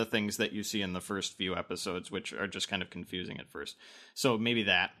many of the things that you see in the first few episodes, which are just kind of confusing at first. So maybe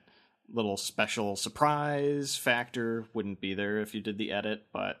that little special surprise factor wouldn't be there if you did the edit,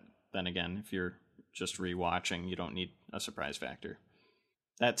 but then again, if you're just rewatching, you don't need a surprise factor.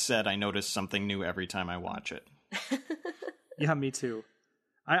 That said, I notice something new every time I watch it. Yeah, me too.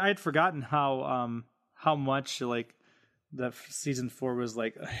 I had forgotten how much like the season 4 was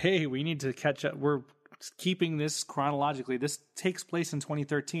like, hey, we need to catch up. We're keeping this chronologically. This takes place in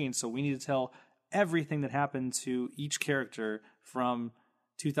 2013, so we need to tell everything that happened to each character from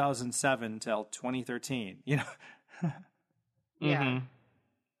 2007 till 2013. You know? Yeah. Mm-hmm.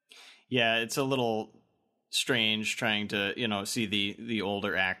 Yeah, it's a little strange trying to, see the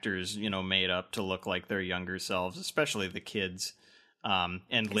older actors, made up to look like their younger selves, especially the kids. And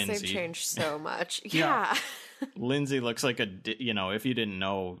Lindsay. They've changed so much. Yeah. Yeah. Lindsay looks like if you didn't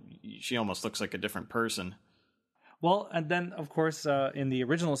know, she almost looks like a different person. Well, and then, of course, in the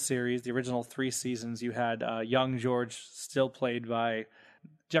original series, the original 3 seasons, you had young George, still played by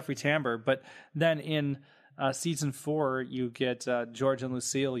Jeffrey Tambor. But then in season 4, you get George and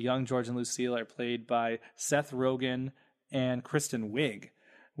Lucille. Young George and Lucille are played by Seth Rogen and Kristen Wiig,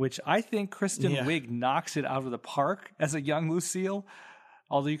 which I think Kristen Wiig knocks it out of the park as a young Lucille.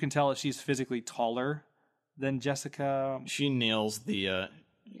 Although you can tell that she's physically taller than Jessica. She nails the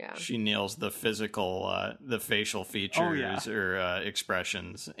she nails the physical, the facial features or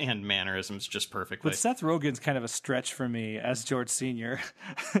expressions and mannerisms just perfectly. But Seth Rogen's kind of a stretch for me as George Sr.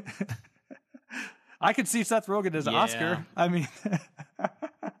 I could see Seth Rogen as Oscar. I mean,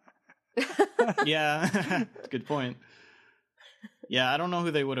 yeah, good point. Yeah, I don't know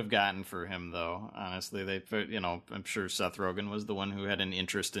who they would have gotten for him, though. Honestly, I'm sure Seth Rogen was the one who had an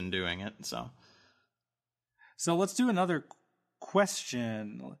interest in doing it. So let's do another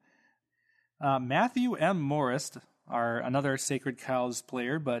question. Matthew M. Morris, another Sacred Cows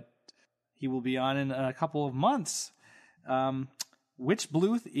player, but he will be on in a couple of months. Which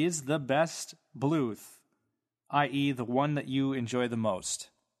Bluth is the best Bluth, i.e. the one that you enjoy the most?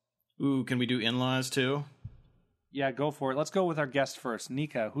 Ooh, can we do in-laws too? Yeah, go for it. Let's go with our guest first.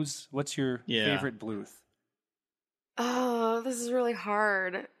 Nika, what's your favorite Bluth? Oh, this is really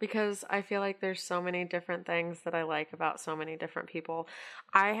hard because I feel like there's so many different things that I like about so many different people.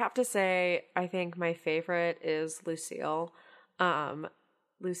 I have to say, I think my favorite is Lucille.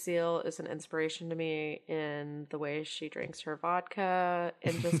 Lucille is an inspiration to me in the way she drinks her vodka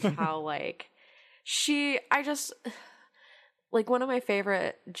and just how one of my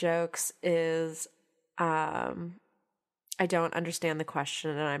favorite jokes is, I don't understand the question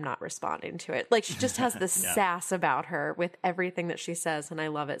and I'm not responding to it. Like, she just has this sass about her with everything that she says, and I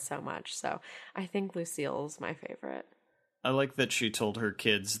love it so much. So I think Lucille's my favorite. I like that she told her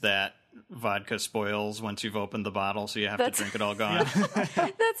kids that vodka spoils once you've opened the bottle, so you have to drink it all gone. That's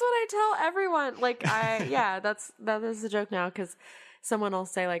what I tell everyone. That is a joke now, because someone will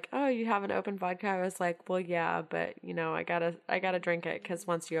say like, "Oh, you haven't opened vodka." I was like, "Well, yeah, but I gotta drink it because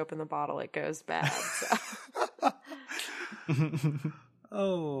once you open the bottle, it goes bad." So.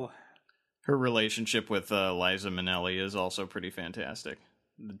 Oh, her relationship with Liza Minnelli is also pretty fantastic.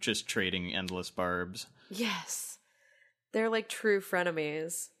 Just trading endless barbs. Yes, they're like true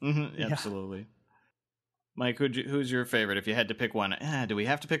frenemies. Mm-hmm, absolutely. Yeah. Mike, who's your favorite? If you had to pick one, do we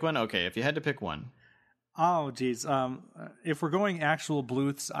have to pick one? Okay, if you had to pick one. Oh, geez. If we're going actual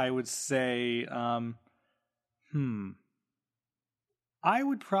Bluths, I would say, I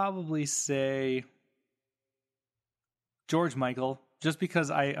would probably say George Michael, just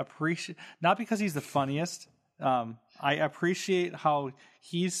because I appreciate, not because he's the funniest. I appreciate how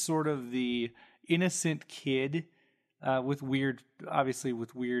he's sort of the innocent kid with weird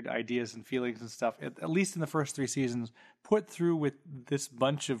ideas and feelings and stuff, at least in the first 3 seasons, put through with this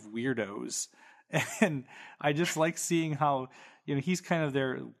bunch of weirdos. And I just like seeing how, he's kind of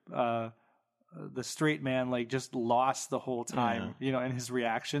the straight man, like just lost the whole time, and his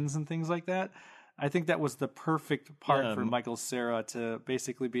reactions and things like that. I think that was the perfect part for Michael Cera to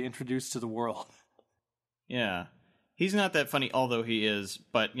basically be introduced to the world. Yeah. He's not that funny, although he is,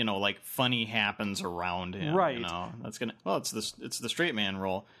 but funny happens around him. Right. That's it's the straight man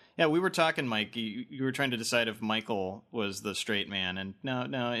role. Yeah, we were talking, Mike. You were trying to decide if Michael was the straight man, and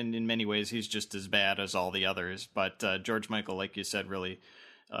no. In many ways, he's just as bad as all the others. But George Michael, like you said, really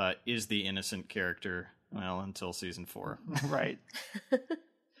is the innocent character. Well, until season 4, right?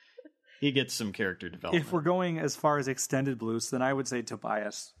 he gets some character development. If we're going as far as extended Bluths, then I would say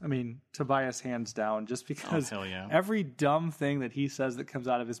Tobias. I mean, Tobias hands down, just because hell yeah. every dumb thing that he says that comes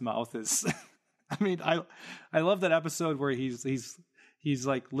out of his mouth is. I mean, I love that episode where he's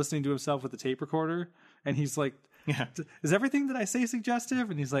like listening to himself with the tape recorder, and he's like, Yeah. "Is everything that I say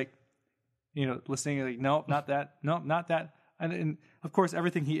suggestive?" And he's like, listening, like, "Nope, not that. Nope, not that." And of course,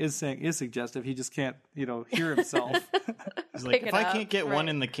 everything he is saying is suggestive. He just can't, hear himself. He's like, Pick if it I up, can't get one right.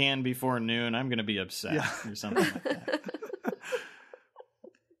 in the can before noon, I'm going to be upset or something like that.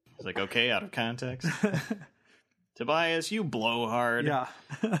 He's like, okay, out of context. Tobias, you blowhard. Yeah.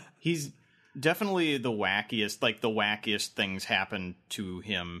 He's definitely the wackiest. Like, the wackiest things happen to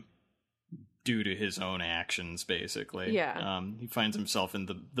him due to his own actions, basically. Yeah. He finds himself in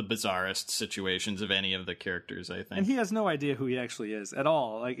the bizarrest situations of any of the characters, I think. And he has no idea who he actually is at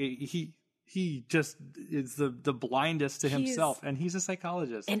all. Like he just is the blindest to himself, and he's a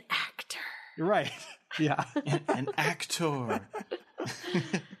psychologist. An actor. You're right. Yeah. An actor.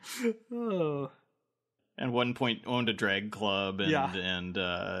 Oh. At one point owned a drag club and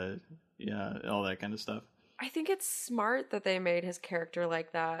Yeah. all that kind of stuff. I think it's smart that they made his character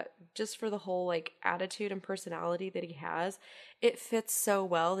like that, just for the whole like attitude and personality that he has. It fits so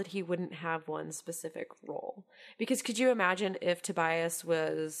well that he wouldn't have one specific role. Because could you imagine if Tobias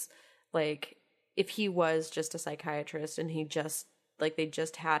was like, if he was just a psychiatrist and he just like they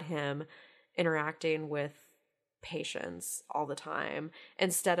just had him interacting with patients all the time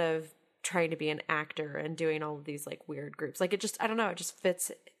instead of trying to be an actor and doing all of these like weird groups. Like it just, I don't know, it just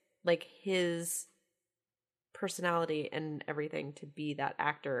fits like his personality and everything to be that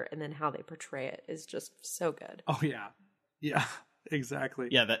actor, and then how they portray it is just so good. Oh yeah. Yeah. Exactly.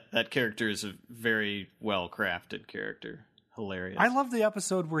 Yeah, that character is a very well crafted character. Hilarious. I love the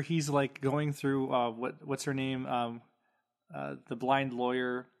episode where he's like going through what's her name? The blind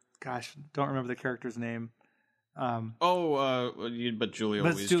lawyer. Gosh, don't remember the character's name. but Julia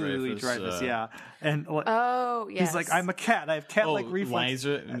But it's Julia Louis-Dreyfus, yeah. And Oh, yes. he's like, I'm a cat. I have cat-like reflexes.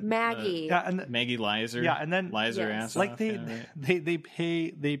 Liza, Maggie. Yeah, and Maggie Lizer. Yeah, and then Lizer Yes. ass like off, they yeah,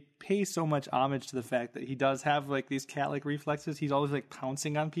 right. they pay so much homage to the fact that he does have like these cat-like reflexes. He's always like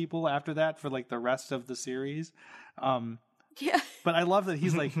pouncing on people after that for like the rest of the series. Yeah. But I love that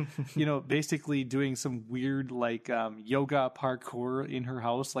he's like, basically doing some weird like yoga parkour in her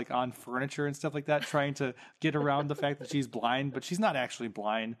house, like on furniture and stuff like that, trying to get around the fact that she's blind, but she's not actually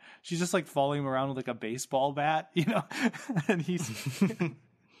blind. She's just like following him around with like a baseball bat, and he's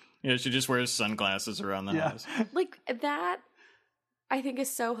Yeah, she just wears sunglasses around the house. Like that I think is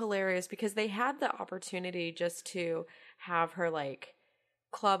so hilarious because they had the opportunity just to have her like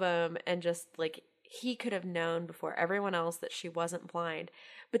club him and just like he could have known before everyone else that she wasn't blind,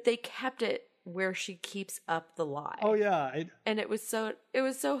 but they kept it where she keeps up the lie. oh yeah, And it was so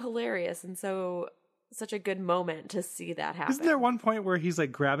hilarious and such a good moment to see that happen. isn't there one point where he's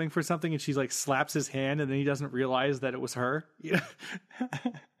like grabbing for something and she like slaps his hand and then he doesn't realize that it was her?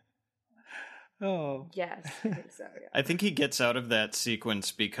 Oh. Yes, I think so. Yeah. I think he gets out of that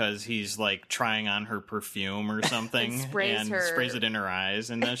sequence because he's like trying on her perfume or something And sprays it in her eyes,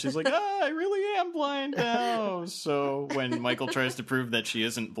 and then she's like, I really am blind now. So when Michael tries to prove that she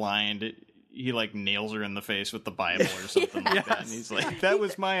isn't blind, he like nails her in the face with the Bible or something like that, and he's like, that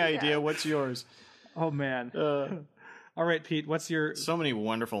was my idea, what's yours? Oh man. All right, Pete, what's your So many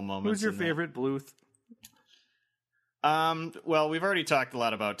wonderful moments. who's your in that. favorite Bluth? Well, we've already talked a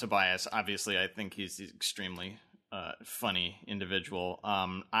lot about Tobias. Obviously, I think he's an extremely funny individual.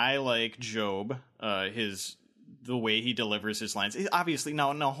 I like Job. The way he delivers his lines. Obviously,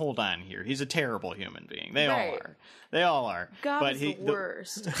 no, hold on here. He's a terrible human being. They all are. God but is the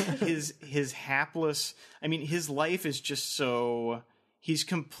worst. his hapless. I mean, his life is just so. He's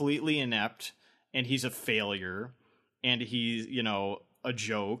completely inept, and he's a failure, and he's a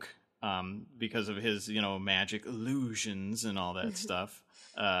joke. Because of his, magic illusions and all that stuff,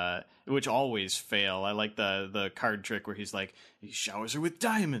 which always fail. I like the card trick where he's like, he showers her with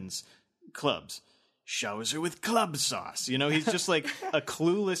diamonds, clubs, showers her with club sauce. He's just like a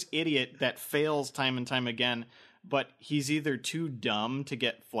clueless idiot that fails time and time again, but he's either too dumb to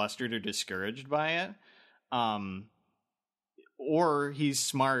get flustered or discouraged by it, or he's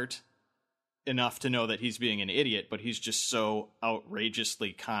smart enough to know that he's being an idiot, but he's just so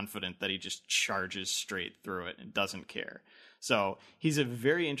outrageously confident that he just charges straight through it and doesn't care. So he's a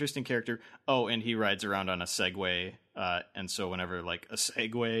very interesting character. Oh, and he rides around on a Segway, and so whenever like a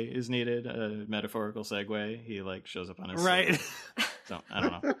Segway is needed, a metaphorical Segway, he like shows up on his Right. Segway. So I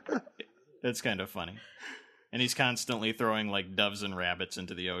don't know. It's kind of funny. And he's constantly throwing like doves and rabbits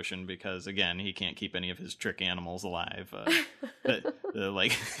into the ocean because, again, he can't keep any of his trick animals alive.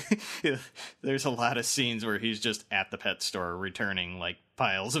 Like, there's a lot of scenes where he's just at the pet store returning like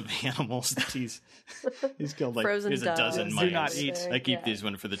piles of animals that he's killed. Like, Frozen here's a dozen doves. mice. Do not eat. I keep these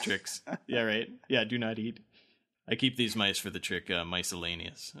one for the tricks. Yeah, right. Yeah, do not eat. I keep these mice for the trick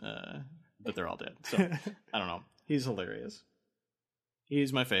miscellaneous, but they're all dead. So I don't know. He's hilarious.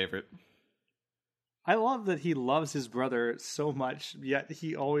 He's my favorite. I love that he loves his brother so much, yet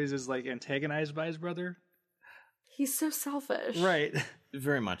he always is like antagonized by his brother. He's so selfish. Right.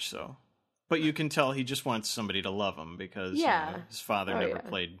 Very much so. But you can tell he just wants somebody to love him because his father never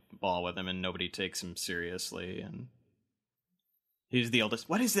played ball with him and nobody takes him seriously. And he's the eldest.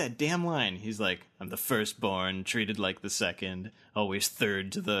 What is that damn line? He's like, I'm the firstborn, treated like the second, always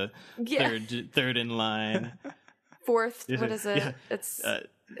third to the third in line. Fourth, what is it? Yeah.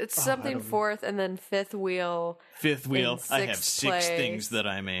 It's something fourth and then fifth wheel. Fifth wheel. I have 6 things that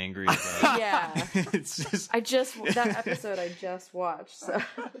I'm angry about. Yeah. It's just that episode I just watched. So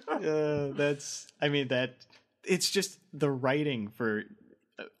it's just the writing for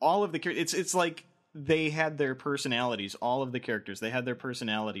all of the characters. It's like they had their personalities, all of the characters, they had their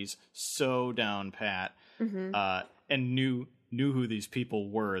personalities so down pat, and knew who these people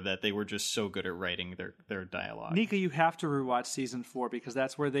were, that they were just so good at writing their dialogue. Nika, you have to rewatch season 4 because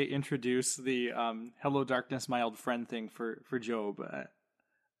that's where they introduce the "Hello, Darkness, my old friend" thing for Job.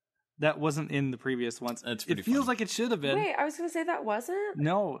 That wasn't in the previous ones. That's it feels funny. like it should have been. wait, I was going to say that wasn't?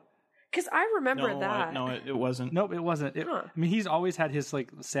 No. Because I remember that. No, it wasn't. Nope, it wasn't. Huh. I mean, he's always had his like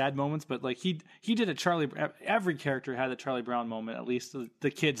sad moments, but like he did a Charlie. Every character had a Charlie Brown moment. At least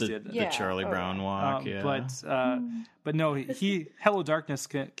the kids did. The Charlie Brown walk. But no, he Hello Darkness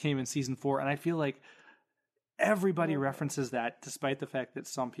came in season 4, and I feel like everybody references that, despite the fact that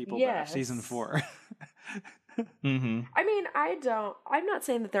some people bash season 4. Mm-hmm. I mean, I'm not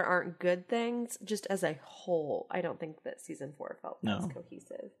saying that there aren't good things, just as a whole, I don't think that season 4 felt as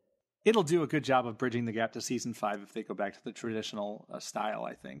cohesive. It'll do a good job of bridging the gap to season 5 if they go back to the traditional style,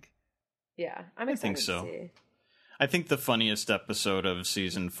 I think. Yeah, I'm excited think so. to see. I think the funniest episode of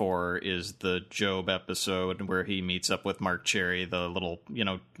season 4 is the Job episode where he meets up with Mark Cherry, the little,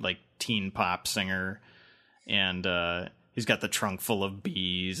 like teen pop singer, and he's got the trunk full of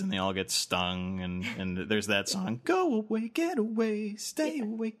bees and they all get stung, and there's that song, "Go away, get away, stay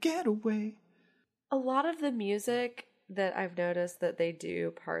away, get away." A lot of the music that I've noticed that they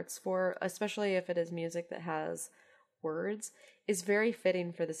do parts for, especially if it is music that has words, is very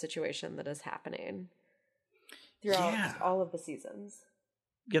fitting for the situation that is happening throughout all of the seasons.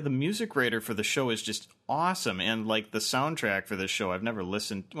 Yeah, the music writer for the show is just awesome. And like the soundtrack for this show, I've never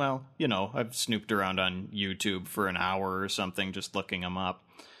listened. Well, I've snooped around on YouTube for an hour or something just looking them up.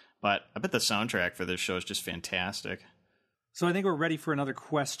 But I bet the soundtrack for this show is just fantastic. So I think we're ready for another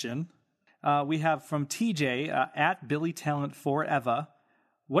question. We have from TJ at Billy Talent Forever.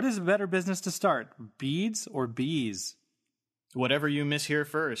 What is a better business to start, beads or bees? Whatever you miss here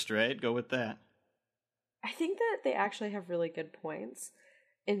first, right? Go with that. I think that they actually have really good points.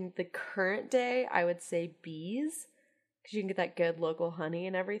 In the current day, I would say bees, because you can get that good local honey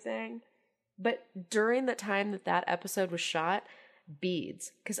and everything. But during the time that episode was shot,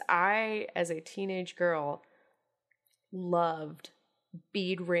 beads. Because I, as a teenage girl, loved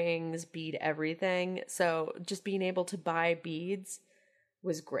bead rings, bead everything. So just being able to buy beads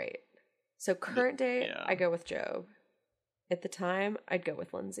was great. So current day, I go with Job. At the time, I'd go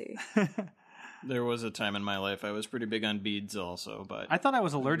with Lindsay. There was a time in my life I was pretty big on beads also, but I thought I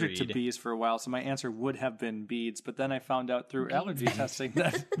was allergic to bees for a while, so my answer would have been beads, but then I found out through allergy testing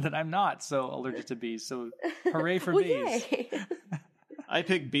that I'm not so allergic to bees, so hooray for bees. Yay. I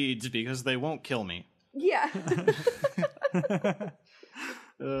pick beads because they won't kill me. Yeah.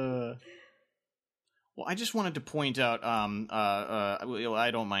 Well, I just wanted to point out, I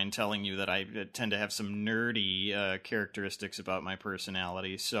don't mind telling you that I tend to have some nerdy characteristics about my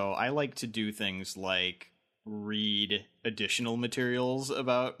personality. So I like to do things like read additional materials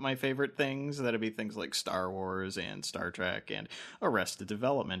about my favorite things. That'd be things like Star Wars and Star Trek and Arrested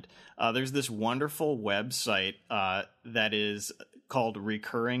Development. There's this wonderful website that is called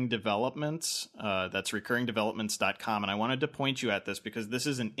Recurring Developments. That's recurringdevelopments.com. And I wanted to point you at this because this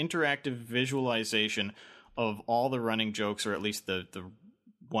is an interactive visualization of all the running jokes, or at least the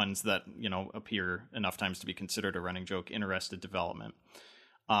ones that, appear enough times to be considered a running joke in Arrested Development.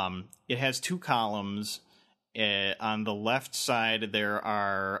 It has 2 columns. On the left side, there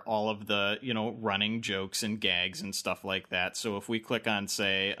are all of the, running jokes and gags and stuff like that. So if we click on,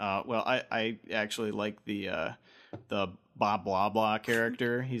 say, I actually like the Bob Blah Blah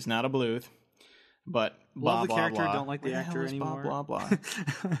character. He's not a Bluth. But Love the blah, character, blah. don't like the Where actor hell is anymore. Blah, blah,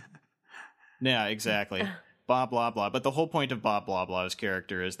 blah. Yeah, exactly. Blah, blah, blah. But the whole point of Bob Blah Blah's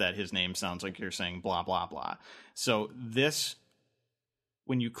character is that his name sounds like you're saying blah, blah, blah. So this,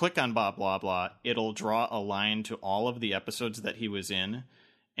 when you click on Bob Blah Blah, it'll draw a line to all of the episodes that he was in,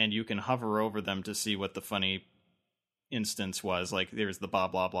 and you can hover over them to see what the funny instance was. Like, there's the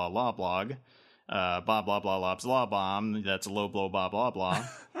Bob Blah Blah Law blog, Bob Blah Blah Lob's Law Bomb, that's a low blow Blah Blah Blah.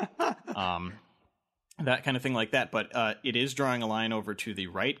 That kind of thing like that. But it is drawing a line over to the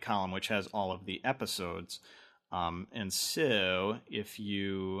right column, which has all of the episodes. And so if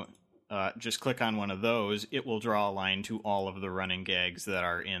you just click on one of those, it will draw a line to all of the running gags that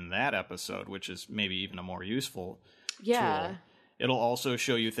are in that episode, which is maybe even a more useful tool. It'll also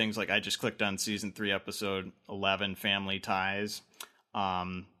show you things like I just clicked on season 3, episode 11, Family Ties.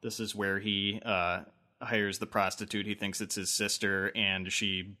 This is where he hires the prostitute. He thinks it's his sister, and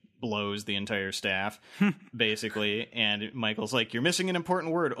she blows the entire staff, basically. And Michael's like, "You're missing an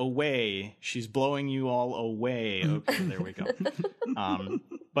important word. Away. She's blowing you all away." Okay, there we go.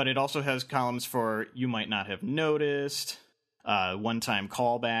 But it also has columns for you might not have noticed, one-time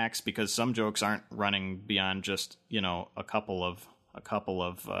callbacks, because some jokes aren't running beyond just, a couple of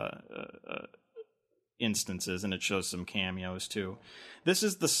instances, and it shows some cameos too. This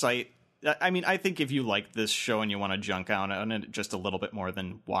is the site. I mean, I think if you like this show and you want to junk out on it just a little bit more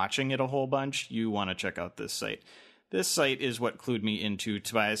than watching it a whole bunch, you want to check out this site. This site is what clued me into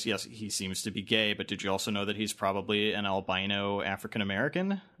Tobias. Yes, he seems to be gay, but did you also know that he's probably an albino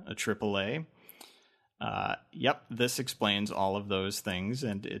African-American, a AAA? Yep, this explains all of those things,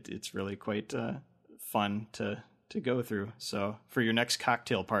 and it's really quite fun to go through. So for your next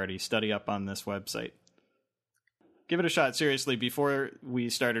cocktail party, study up on this website. Give it a shot. Seriously, before we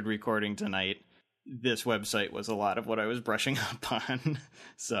started recording tonight, this website was a lot of what I was brushing up on.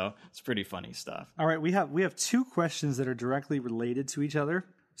 So it's pretty funny stuff. All right, we have 2 questions that are directly related to each other.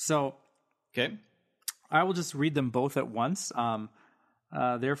 So Okay. I will just read them both at once.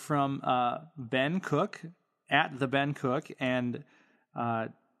 They're from Ben Cook, at the Ben Cook, and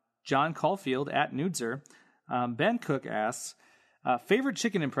John Caulfield, at Nudzer. Ben Cook asks, favorite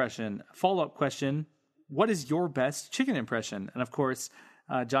chicken impression? Follow-up question, what is your best chicken impression? And of course,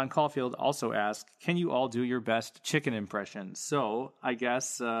 John Caulfield also asks, can you all do your best chicken impression? So I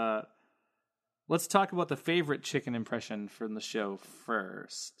guess let's talk about the favorite chicken impression from the show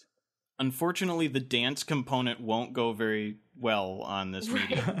first. Unfortunately, the dance component won't go very well on this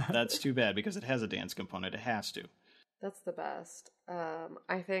medium. That's too bad, because it has a dance component. It has to. That's the best.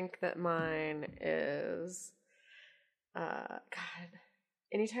 I think that mine is... God...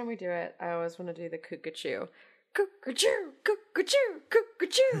 Anytime we do it, I always want to do the cuckoo-choo. Cuckoo-choo, cuckoo-choo,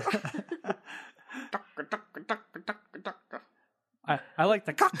 cuckoo-choo. I like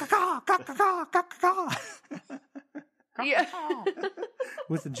the caw-caw, caw-caw, caw-caw. Yeah.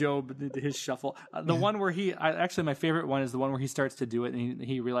 With Job, his shuffle. The one where actually my favorite one is the one where he starts to do it and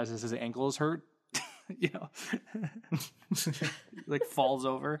he realizes his ankle is hurt. Like falls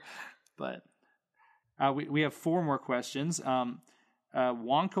over. But we have 4 more questions.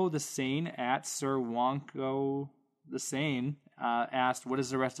 Wonko the Sane, at Sir Wonko the Sane, asked, what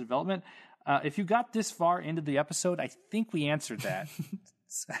is Arrested Development? If you got this far into the episode, I think we answered that.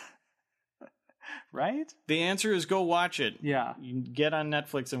 Right? The answer is go watch it. Yeah. You can get on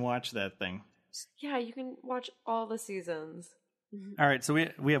Netflix and watch that thing. Yeah, you can watch all the seasons. All right, so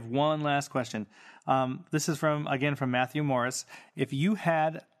we have one last question. This is from Matthew Morris. If you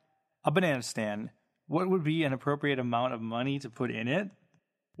had a banana stand, what would be an appropriate amount of money to put in it?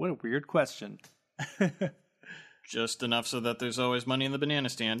 What a weird question. Just enough so that there's always money in the banana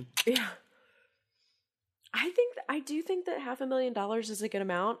stand. Yeah. I do think that $500,000 is a good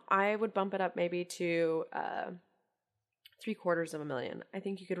amount. I would bump it up maybe to $750,000. I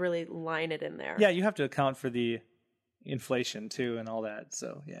think you could really line it in there. Yeah, you have to account for the inflation too and all that.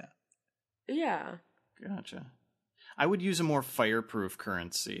 So yeah. Yeah. Gotcha. I would use a more fireproof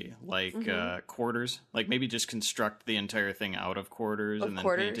currency, like quarters. Like maybe just construct the entire thing out of quarters and then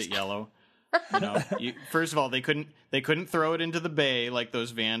paint it yellow. First of all, they couldn't throw it into the bay like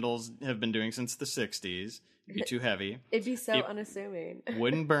those vandals have been doing since the 60s. It'd be too heavy. It'd be so unassuming.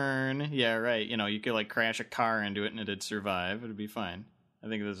 Wouldn't burn. Yeah, right. You could like crash a car into it and it'd survive. It'd be fine. I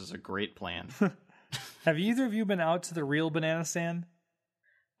think this is a great plan. Have either of you been out to the real banana stand?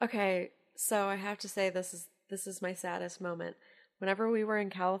 Okay, so I have to say this is my saddest moment. Whenever we were in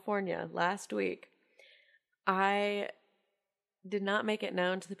California last week, I did not make it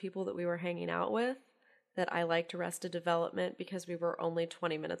known to the people that we were hanging out with that I liked Arrested Development because we were only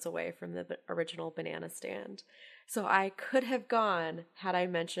 20 minutes away from the original Banana Stand. So I could have gone had I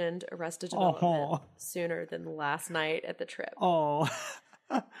mentioned Arrested Development sooner than last night at the trip. Oh.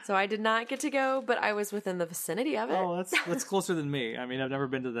 So I did not get to go, but I was within the vicinity of it. Oh, that's closer than me. I mean, I've never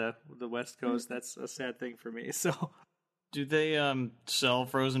been to the West Coast. That's a sad thing for me. So, do they sell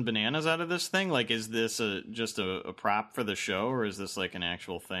frozen bananas out of this thing? Like, is this just a prop for the show, or is this like an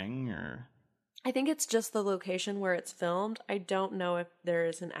actual thing? Or I think it's just the location where it's filmed. I don't know if there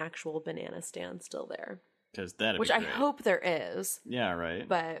is an actual banana stand still there. Because that, which I hope there is. Yeah, right.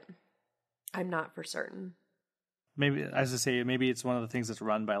 But I'm not for certain. Maybe, as I say, maybe it's one of the things that's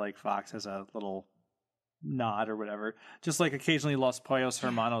run by like Fox as a little nod or whatever. Just like occasionally Los Pollos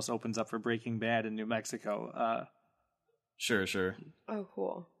Hermanos opens up for Breaking Bad in New Mexico. Sure. Oh,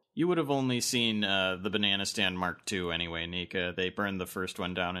 cool. You would have only seen the Banana Stand Mark II anyway, Nika. They burned the first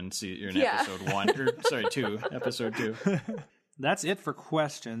one down in episode 1. Or, sorry, 2. Episode 2. That's it for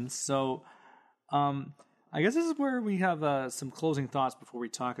questions. So, I guess this is where we have some closing thoughts before we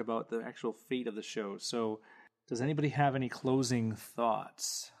talk about the actual fate of the show. So, does anybody have any closing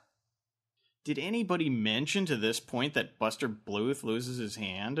thoughts? Did anybody mention to this point that Buster Bluth loses his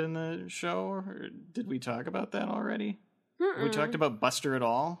hand in the show? Or did we talk about that already? Have we talked about Buster at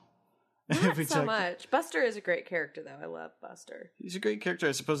all? Not so much. Buster is a great character, though. I love Buster. He's a great character.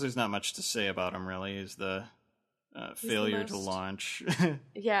 I suppose there's not much to say about him, really. He's the failure to launch.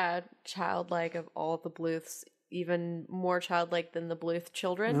 Yeah, childlike of all the Bluths. Even more childlike than the Bluth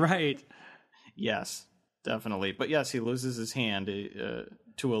children. Right. Yes. Definitely. But yes, he loses his hand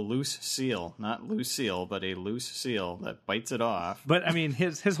to a loose seal. Not Lucille, but a loose seal that bites it off. But, I mean,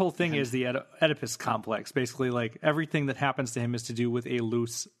 his whole thing is the Oedipus complex. Basically, like, everything that happens to him is to do with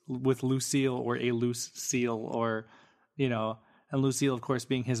Lucille or a loose seal or, you know, and Lucille, of course,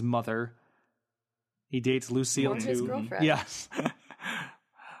 being his mother. He dates Lucille too. His girlfriend. Yes.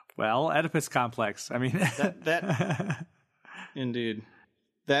 Well, Oedipus complex. I mean... that Indeed.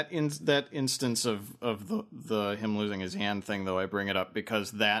 That instance of the him losing his hand thing, though, I bring it up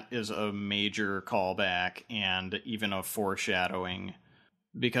because that is a major callback and even a foreshadowing.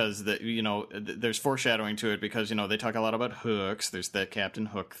 Because there's foreshadowing to it because they talk a lot about hooks. There's that Captain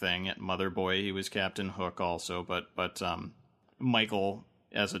Hook thing at Mother Boy. He was Captain Hook also, but Michael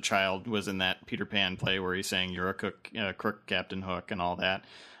as a child was in that Peter Pan play where he's saying you're a crook, Captain Hook, and all that.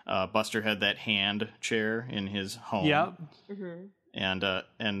 Buster had that hand chair in his home. Yep. Mm-hmm. And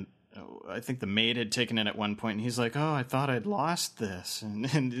I think the maid had taken it at one point, and he's like, "Oh, I thought I'd lost this," and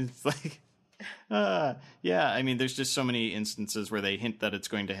it's like, yeah. I mean, there's just so many instances where they hint that it's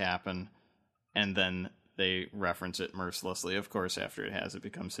going to happen, and then they reference it mercilessly. Of course, after it has, it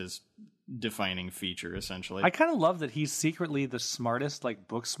becomes his defining feature, essentially. I kind of love that he's secretly the smartest, like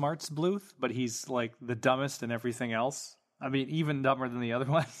book smarts Bluth, but he's like the dumbest in everything else. I mean, even dumber than the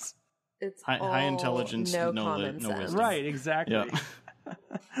other ones. It's high intelligence, no wisdom. Right, exactly.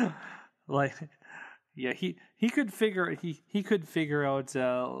 Yeah. Like, yeah, he could figure out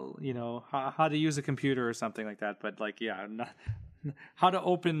how to use a computer or something like that. But like, yeah, how to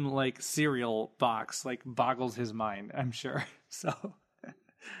open like cereal box like boggles his mind. I'm sure. So,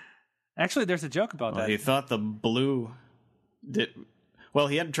 actually, there's a joke about that. He thought the blue did. Well,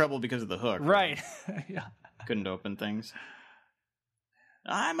 he had trouble because of the hook. Right. Yeah. Couldn't open things.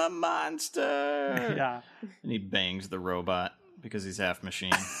 I'm a monster. Yeah. And he bangs the robot because he's half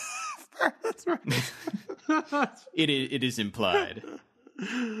machine. That's right. It is implied.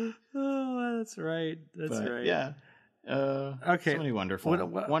 Oh, that's right. That's right. Yeah. Okay. So many wonderful.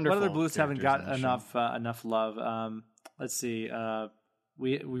 What other Bluths haven't got enough love? Let's see.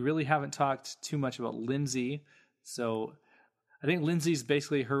 We really haven't talked too much about Lindsay. So I think Lindsay's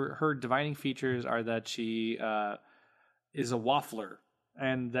basically her defining features are that she is a waffler.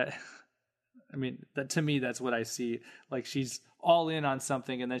 And that, I mean, that to me, that's what I see. Like, she's all in on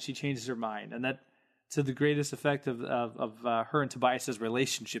something, and then she changes her mind, and that to the greatest effect of her and Tobias's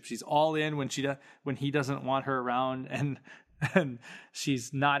relationship. She's all in when he doesn't want her around, and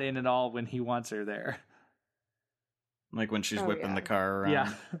she's not in at all when he wants her there. Like when she's whipping the car around.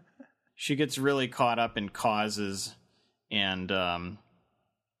 Yeah, she gets really caught up in causes and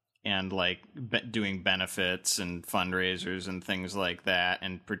like doing benefits and fundraisers and things like that,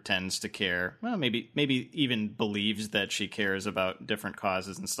 and pretends to care. Well, maybe even believes that she cares about different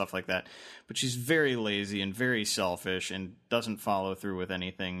causes and stuff like that. But she's very lazy and very selfish and doesn't follow through with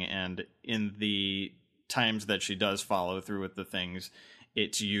anything. And in the times that she does follow through with the things,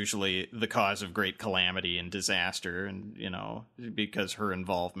 it's usually the cause of great calamity and disaster. And, because her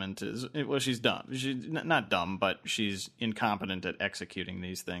involvement is, well, she's dumb. She's not dumb, but she's incompetent at executing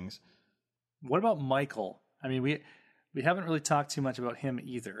these things. What about Michael? I mean, we haven't really talked too much about him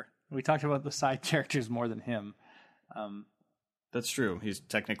either. We talked about the side characters more than him. That's true. He's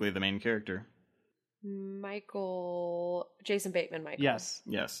technically the main character. Michael, Jason Bateman, Michael. Yes.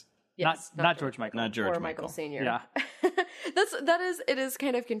 Yes. Yes, Not George Michael. Not George or Michael Senior. Yeah. It is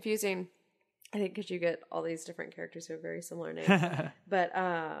kind of confusing. I think because you get all these different characters who have very similar names. But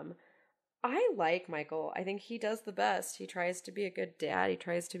I like Michael. I think he does the best. He tries to be a good dad. He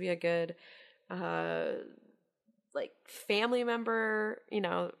tries to be a good like family member. You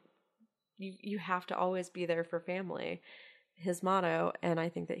know, you have to always be there for family. His motto, and I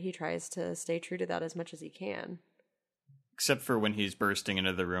think that he tries to stay true to that as much as he can. Except for when he's bursting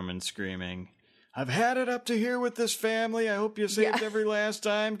into the room and screaming, "I've had it up to here with this family. I hope you saved every last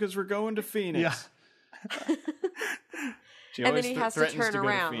time because we're going to Phoenix." Yeah. And then he has to turn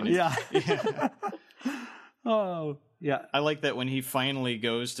around. Yeah. Oh, yeah. I like that when he finally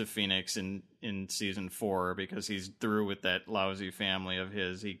goes to Phoenix in season 4 because he's through with that lousy family of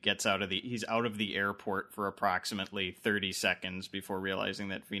his. He's out of the airport for approximately 30 seconds before realizing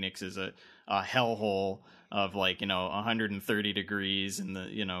that Phoenix is a hellhole of 130 degrees in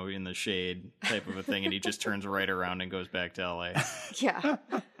the shade type of a thing, and he just turns right around and goes back to LA. Yeah.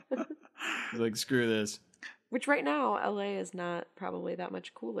 He's like, screw this. Which right now, LA is not probably that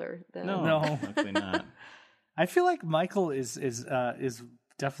much cooler than No, definitely not. I feel like Michael is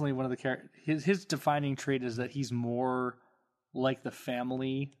definitely one of the characters. His defining trait is that he's more like the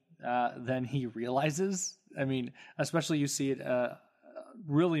family than he realizes. I mean, especially you see it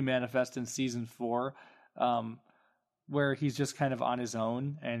really manifest in season 4, where he's just kind of on his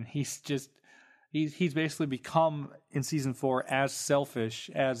own, and he's basically become in season 4 as selfish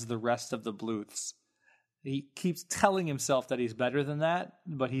as the rest of the Bluths. He keeps telling himself that he's better than that,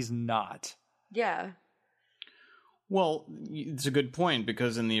 but he's not. Yeah. Well, it's a good point,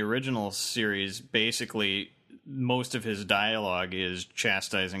 because in the original series, basically, most of his dialogue is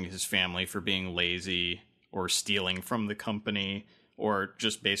chastising his family for being lazy or stealing from the company or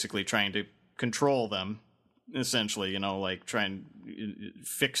just basically trying to control them, essentially, try and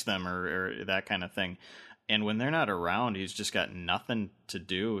fix them or that kind of thing. And when they're not around, he's just got nothing to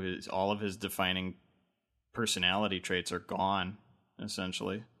do. All of his defining personality traits are gone,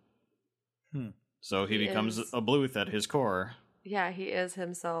 essentially. So he becomes a Bluth at his core. Yeah, he is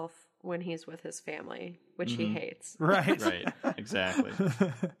himself when he's with his family, which he hates. Right. Right, exactly.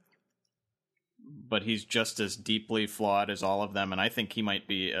 But he's just as deeply flawed as all of them, and I think he might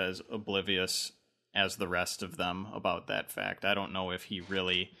be as oblivious as the rest of them about that fact. I don't know if he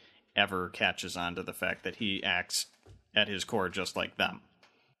really ever catches on to the fact that he acts at his core just like them.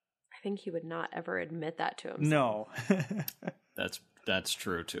 I think he would not ever admit that to himself. No. That's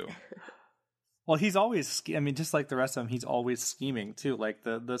true, too. Well, he's always, just like the rest of them, he's always scheming, too. Like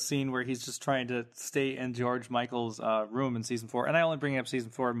the scene where he's just trying to stay in George Michael's room in season 4. And I only bring up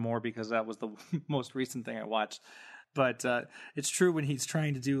season 4 more because that was the most recent thing I watched. But it's true when he's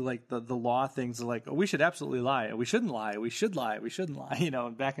trying to do, the law things, like, oh, we should absolutely lie. We shouldn't lie. We should lie. We shouldn't lie.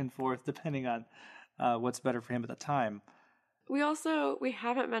 And back and forth, depending on what's better for him at the time. We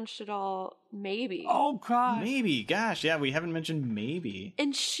haven't mentioned at all Maybe. Oh, God. Maybe. Gosh, yeah, we haven't mentioned Maybe.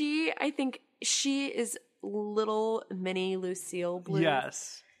 And I think she is little mini Lucille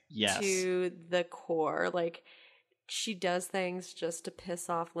Bluth. Yes. To the core. Like, she does things just to piss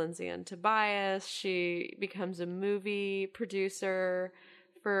off Lindsay and Tobias. She becomes a movie producer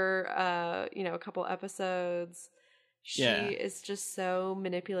for, a couple episodes. She is just so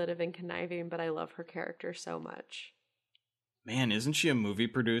manipulative and conniving, but I love her character so much. Man, isn't she a movie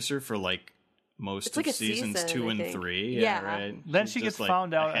producer for most of seasons season, 2 and 3? Yeah, right. Then she gets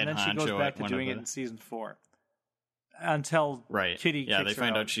found out, and then she goes back to doing it in season 4 until Kitty. Yeah, kicks they her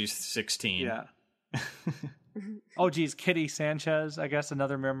find out. out she's 16. Yeah. Oh, geez, Kitty Sanchez, I guess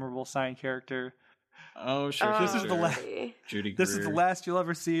another memorable side character. Oh, sure. This is the last. Judy Greer. This is the last you'll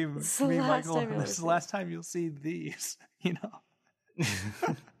ever see me, Michael. This is the last time you'll see these.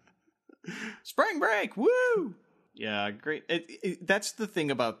 Spring break, woo! Yeah, great. That's the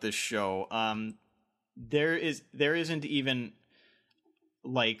thing about this show. There isn't even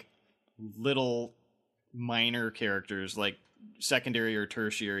little minor characters, like secondary or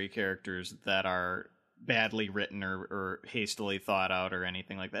tertiary characters that are badly written or hastily thought out or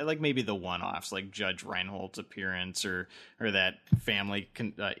anything like that. Like maybe the one-offs, like Judge Reinhold's appearance or that family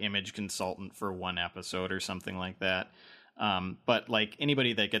image consultant for one episode or something like that. But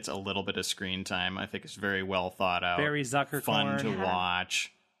anybody that gets a little bit of screen time, I think is very well thought out. Barry Zuckerkorn. Fun to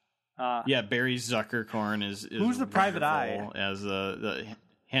watch. Barry Zuckerkorn is who's the private eye as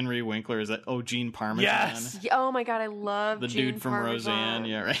Henry Winkler. Is that Gene Parmesan? Yes! Oh my god, I love The Gene dude from Parmesan. Roseanne.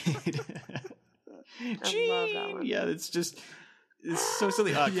 Yeah, right. I love that one. Yeah, it's so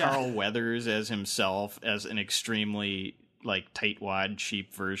silly. Carl Weathers as himself, as an extremely like tightwad,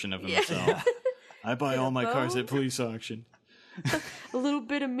 cheap version of himself. I buy all my cars at police auction. A little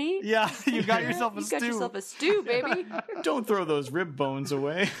bit of meat. Yeah, you got yourself a You stew. got yourself a stew, baby. Don't throw those rib bones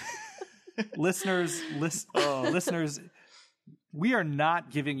away. Listeners, we are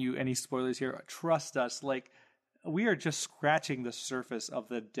not giving you any spoilers here. Trust us. Like, we are just scratching the surface of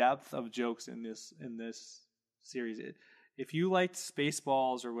the depth of jokes in this series. If you liked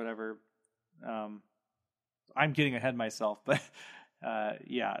Spaceballs or whatever, I'm getting ahead myself, but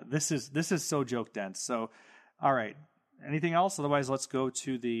yeah, this is so joke dense. So, all right. Anything else? Otherwise, let's go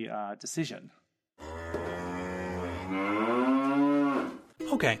to the decision.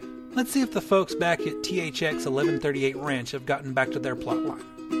 Okay, let's see if the folks back at THX 1138 Ranch have gotten back to their plotline.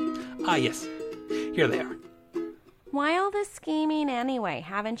 Ah, yes. Here they are. Why all this scheming anyway?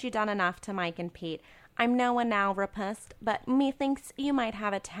 Haven't you done enough to Mike and Pete? I'm no one now, rapist, but methinks you might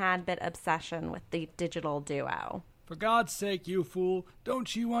have a tad bit obsession with the digital duo. For God's sake, you fool,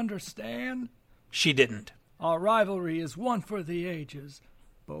 don't you understand? She didn't. Our rivalry is one for the ages.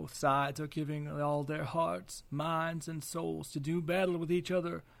 Both sides are giving all their hearts, minds, and souls to do battle with each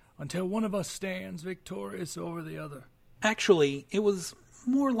other until one of us stands victorious over the other. Actually, it was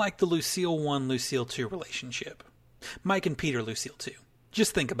more like the Lucille 1, Lucille 2 relationship. Mike and Pete are Lucille 2.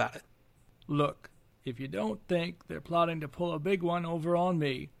 Just think about it. Look, if you don't think they're plotting to pull a big one over on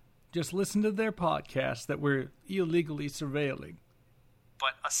me, just listen to their podcast that we're illegally surveilling.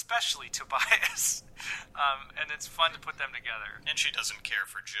 But especially Tobias. And it's fun to put them together. And she doesn't care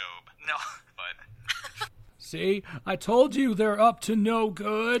for Job. No. But See, I told you they're up to no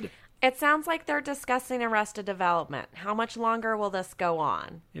good. It sounds like they're discussing Arrested Development. How much longer will this go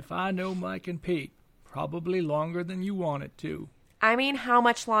on? If I know Mike and Pete, probably longer than you want it to. I mean, how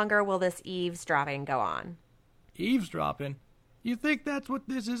much longer will this eavesdropping go on? Eavesdropping? You think that's what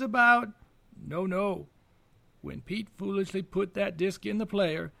this is about? No. When Pete foolishly put that disc in the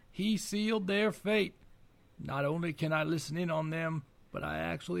player, he sealed their fate. Not only can I listen in on them, but I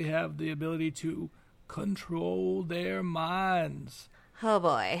actually have the ability to control their minds. Oh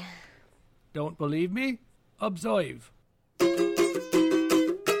boy. Don't believe me? Observe.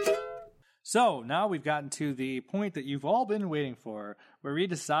 So now we've gotten to the point that you've all been waiting for, where we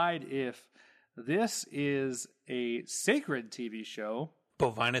decide if this is a sacred TV show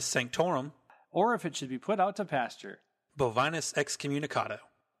Bovinus Sanctorum, or if it should be put out to pasture. Bovinus Excommunicado.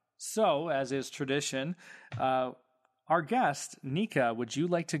 So, as is tradition, our guest, Nika, would you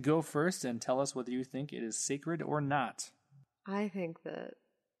like to go first and tell us whether you think it is sacred or not? I think that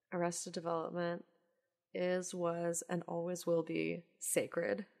Arrested Development was, and always will be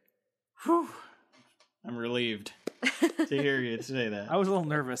sacred. whew, I'm relieved to hear you say that. I was a little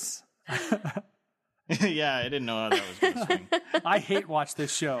nervous. Yeah, I didn't know how that was going to swing. I hate watch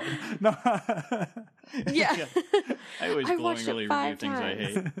this show. No. Yeah. I always I watched glowingly it 5 review things I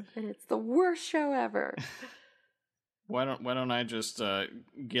hate. times, and it's the worst show ever. Why don't I just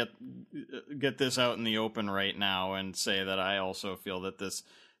get this out in the open right now and say that I also feel that this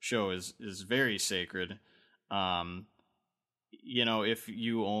show is very sacred. You know, if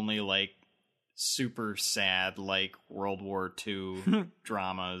you only like super sad like World War II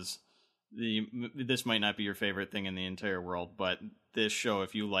dramas, this might not be your favorite thing in the entire world, but this show,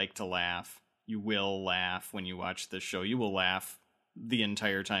 if you like to laugh, you will laugh when you watch this show. You will laugh the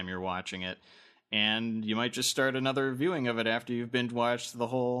entire time you're watching it. And you might just start another viewing of it after you've binge watched the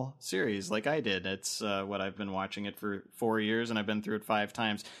whole series, like I did. It's what I've been watching it for 4 years, and I've been through it 5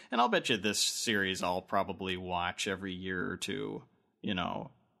 times. And I'll bet you this series I'll probably watch every year or two, you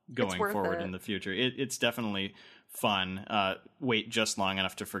know, going forward in the future. It's definitely fun. Wait just long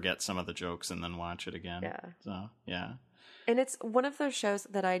enough to forget some of the jokes and then watch it again. Yeah. So, yeah. And it's one of those shows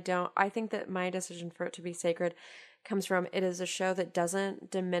that I think that my decision for it to be sacred comes from it is a show that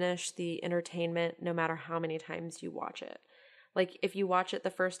doesn't diminish the entertainment no matter how many times you watch it. Like, if you watch it the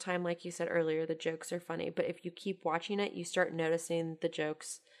first time, like you said earlier, the jokes are funny. But if you keep watching it, you start noticing the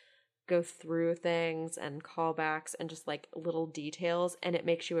jokes go through things and callbacks and just like little details. And it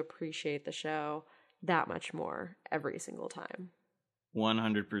makes you appreciate the show that much more every single time.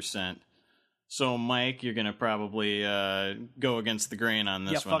 100%. So, Mike, you're going to probably go against the grain on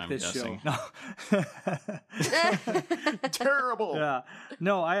this one, fuck I'm this guessing. show. No. Terrible. Yeah.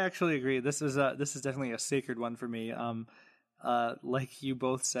 No, I actually agree. This is definitely a sacred one for me. Like you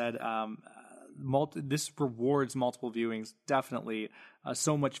both said, this rewards multiple viewings, definitely.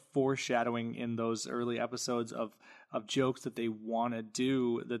 So much foreshadowing in those early episodes of jokes that they want to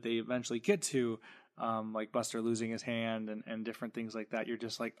do that they eventually get to, like Buster losing his hand and different things like that. You're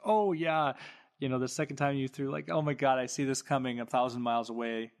just like, oh yeah, the second time you threw, like, oh my God, I see this coming 1,000 miles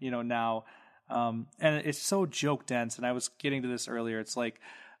away, now. And it's so joke dense. And I was getting to this earlier. It's like,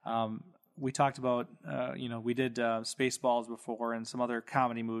 we talked about, we did Spaceballs before and some other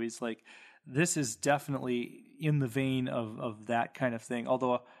comedy movies. Like, this is definitely in the vein of that kind of thing.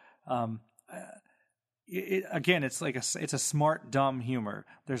 Although, it's like it's a smart, dumb humor.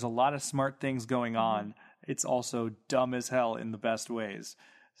 There's a lot of smart things going on. It's also dumb as hell in the best ways.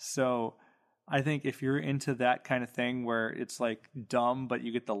 So I think if you're into that kind of thing where it's like dumb, but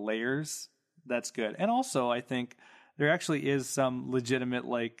you get the layers, that's good. And also, I think there actually is some legitimate,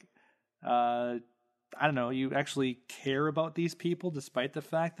 like, I don't know, you actually care about these people despite the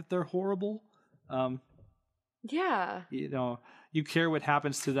fact that they're horrible. Yeah. You care what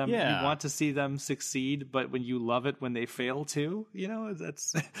happens to them. Yeah. You want to see them succeed, but when you love it when they fail too,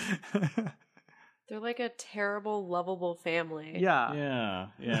 that's... They're like a terrible, lovable family. Yeah.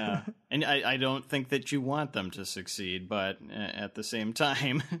 Yeah. And I don't think that you want them to succeed, but at the same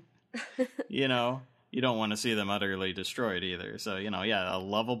time, you don't want to see them utterly destroyed either. So, a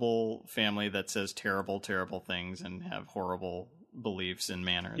lovable family that says terrible, terrible things and have horrible beliefs and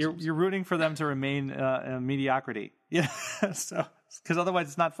manners. You're rooting for them to remain in mediocrity. Yeah. So, because otherwise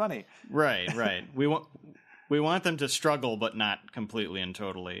it's not funny. Right. We want them to struggle, but not completely and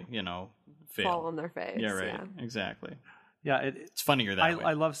totally, fail. Fall on their face. Yeah, right. Yeah. Exactly. Yeah, it's funnier that way.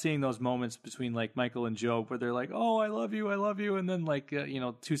 I love seeing those moments between like Michael and Job where they're like, "Oh, I love you," and then like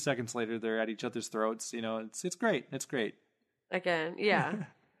 2 seconds later they're at each other's throats. It's great. It's great. Again, yeah.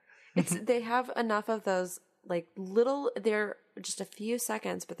 They have enough of those like little. They're just a few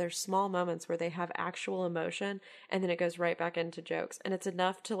seconds, but they're small moments where they have actual emotion, and then it goes right back into jokes, and it's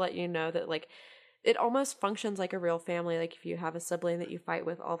enough to let you know that like it almost functions like a real family. Like if you have a sibling that you fight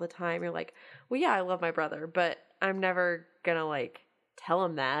with all the time, you're like, well, yeah, I love my brother, but I'm never gonna like tell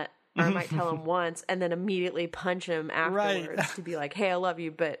him that, or I might tell him once and then immediately punch him afterwards to be like, hey, I love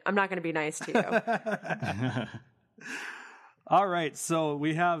you, but I'm not gonna be nice to you. All right, so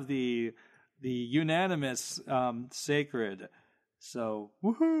we have the unanimous sacred. So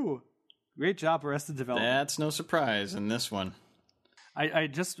woohoo! Great job, Arrested Development. That's no surprise in this one. I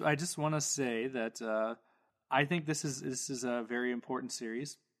just want to say that I think this is a very important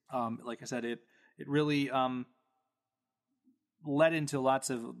series. Like I said, it really led into lots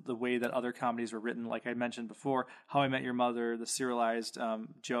of the way that other comedies were written. Like I mentioned before, How I Met Your Mother, the serialized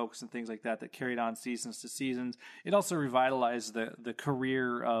jokes and things like that carried on seasons to seasons. It also revitalized the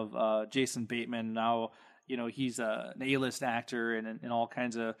career of Jason Bateman. Now, he's an A-list actor in all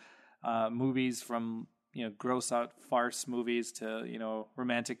kinds of movies, from gross out farce movies to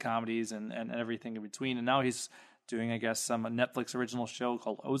romantic comedies and everything in between. And now he's doing, I guess, some Netflix original show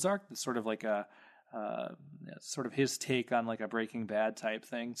called Ozark. It's sort of like sort of his take on like a Breaking Bad type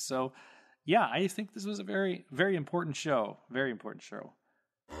thing. So yeah, I think this was a very, very important show. Very important show.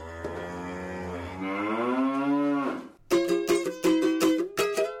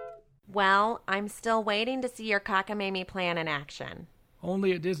 Well, I'm still waiting to see your cockamamie plan in action.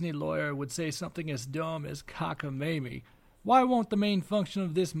 Only a Disney lawyer would say something as dumb as cockamamie. Why won't the main function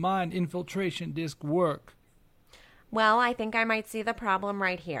of this mind infiltration disc work? Well, I think I might see the problem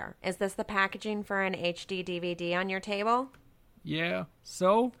right here. Is this the packaging for an HD DVD on your table? Yeah,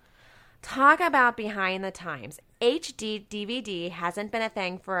 so? Talk about behind the times. HD DVD hasn't been a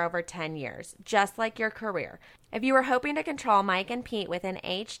thing for over 10 years, just like your career. If you were hoping to control Mike and Pete with an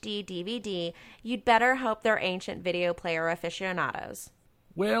HD DVD, you'd better hope they're ancient video player aficionados.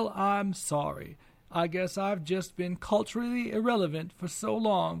 Well, I'm sorry. I guess I've just been culturally irrelevant for so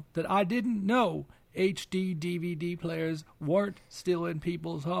long that I didn't know HD DVD players weren't still in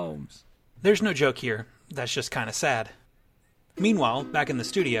people's homes. There's no joke here. That's just kind of sad. Meanwhile, back in the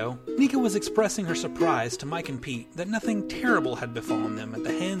studio, Nika was expressing her surprise to Mike and Pete that nothing terrible had befallen them at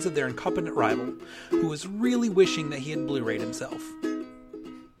the hands of their incompetent rival, who was really wishing that he had Blu-rayed himself.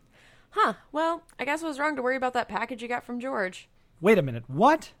 Huh, well, I guess I was wrong to worry about that package you got from George. Wait a minute,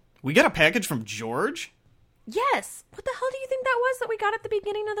 what? We got a package from George? Yes! What the hell do you think that was that we got at the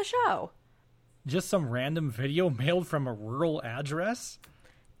beginning of the show? Just some random video mailed from a rural address?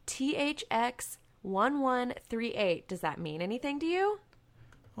 THX 1138. Does that mean anything to you?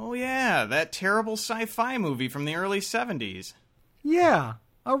 Oh yeah, that terrible sci-fi movie from the early 70s. Yeah,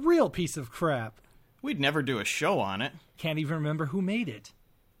 a real piece of crap. We'd never do a show on it. Can't even remember who made it.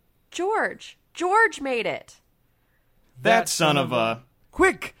 George! George made it! That son of a...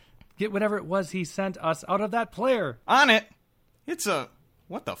 Quick! get whatever it was he sent us out of that player. On it. It's a...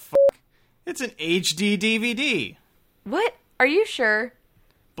 What the fuck? It's an HD DVD. What? Are you sure?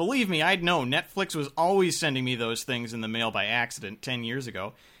 Believe me, I'd know. Netflix was always sending me those things in the mail by accident 10 years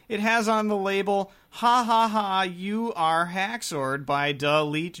ago. It has on the label, "Ha ha ha, you are Haxord" by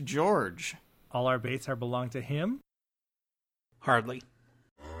Delete George. All our baits are belong to him? Hardly.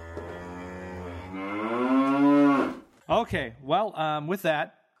 Okay, well, with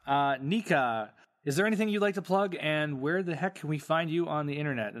that, Nika, is there anything you'd like to plug, and where the heck can we find you on the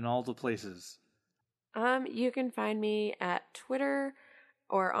internet and all the places? You can find me at Twitter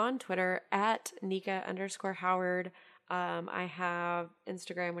or on Twitter at Nika_Howard. I have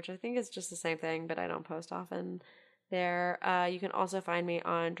Instagram, which I think is just the same thing, but I don't post often there. You can also find me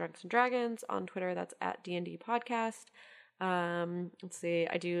on Drunks and Dragons on Twitter. That's at D&D Podcast. Let's see.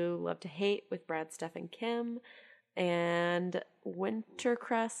 I do Love to Hate with Brad, Steph, and Kim. And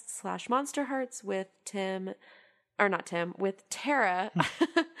Wintercrest / Monster Hearts with with Tara,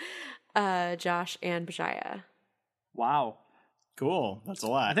 Josh, and Bajaya. Wow. Cool. That's a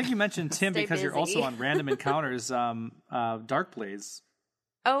lot. I think you mentioned Tim Stay because you're busy. also on Random Encounters, Dark Blaze.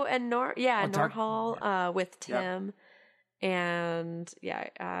 Oh, and Dark- Norhall with Tim. And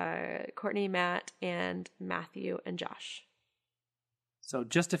Courtney, Matt, and Matthew and Josh. So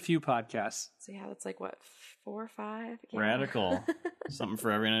just a few podcasts. So yeah, that's like what, 4 or 5? Yeah. Radical. Something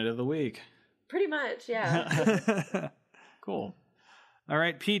for every night of the week. Pretty much, yeah. Cool. All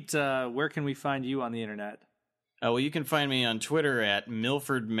right, Pete, where can we find you on the internet? Well, you can find me on Twitter at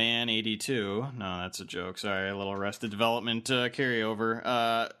MilfordMan82. No, that's a joke. Sorry, a little Arrested Development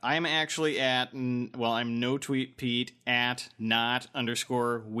carryover. I'm actually I'm no tweet Pete at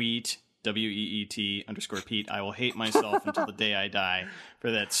not_wheat, WEET_Pete. I will hate myself until the day I die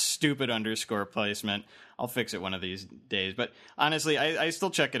for that stupid underscore placement. I'll fix it one of these days. But honestly, I still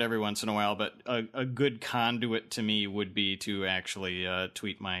check it every once in a while. But a good conduit to me would be to actually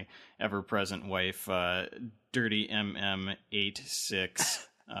tweet my ever-present wife, Dirty MM86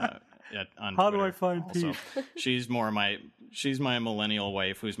 on How Twitter. do I find Also, Pete? she's my millennial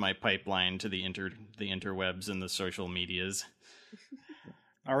wife, who's my pipeline to the interwebs and the social medias.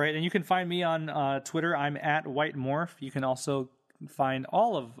 All right, and you can find me on Twitter. I'm at White Morph. You can also find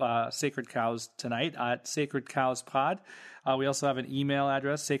all of Sacred Cows tonight at Sacred Cows Pod. We also have an email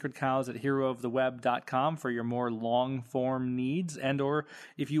address, sacredcows@herooftheweb.com, for your more long-form needs, and or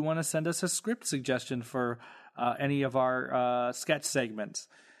if you want to send us a script suggestion for any of our sketch segments.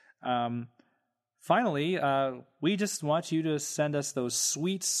 Finally, we just want you to send us those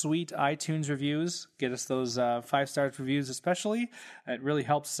sweet, sweet iTunes reviews. Get us those 5-star reviews especially. It really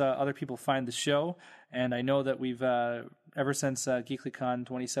helps other people find the show. And I know that we've, ever since GeeklyCon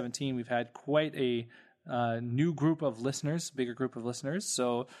 2017, we've had quite a new group of listeners, bigger group of listeners.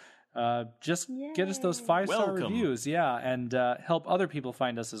 So just get us those 5-star reviews. Yeah, and help other people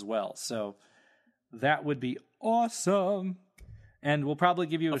find us as well. So that would be awesome. And we'll probably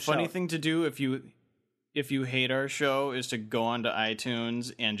give you a funny shout. thing to do if you hate our show is to go onto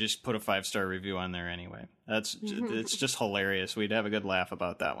iTunes and just put a 5-star review on there anyway. It's just hilarious. We'd have a good laugh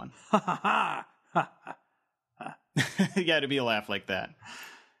about that one. You got to be a laugh like that.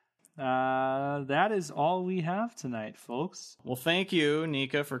 That is all we have tonight, folks. Well, thank you,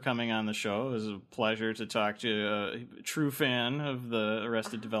 Nika, for coming on the show. It was a pleasure to talk to a true fan of the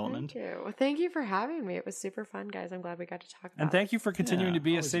Arrested Development. Thank you. Well, thank you for having me. It was super fun, guys. I'm glad we got to talk about And thank you for continuing to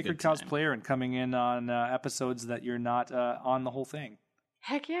be a always a Sacred good Cows time. player and coming in on episodes that you're not on the whole thing.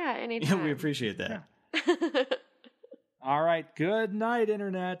 Heck yeah, Yeah, anytime. we appreciate that. All right, good night,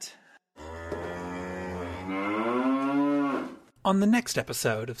 Internet. On the next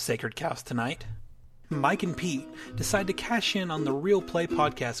episode of Sacred Cows Tonight, Mike and Pete decide to cash in on the Real Play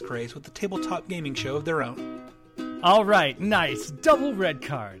podcast craze with a tabletop gaming show of their own. All right, nice. Double red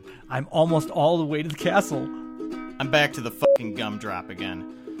card. I'm almost all the way to the castle. I'm back to the fucking gumdrop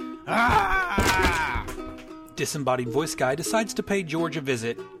again. Ah! Disembodied voice guy decides to pay George a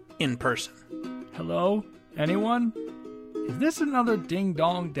visit in person. Hello? Anyone? Is this another Ding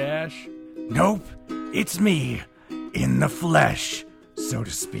Dong Dash? Nope. It's me. In the flesh, so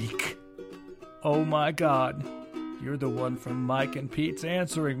to speak. Oh my god. You're the one from Mike and Pete's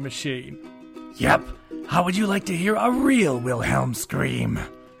answering machine. Yep. How would you like to hear a real Wilhelm scream?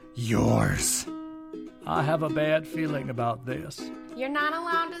 Yours. I have a bad feeling about this. You're not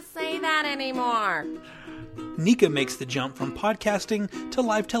allowed to say that anymore. Nika makes the jump from podcasting to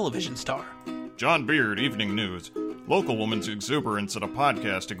live television star. John Beard, Evening News. Local woman's exuberance at a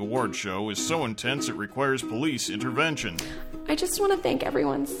podcasting award show is so intense it requires police intervention. I just want to thank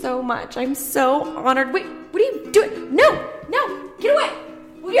everyone so much. I'm so honored. Wait, what are you doing? No, get away.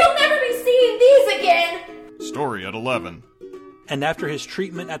 Well, you'll never at 11. And after his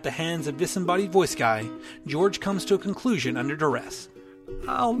treatment at the hands of disembodied voice guy, George comes to a conclusion under duress.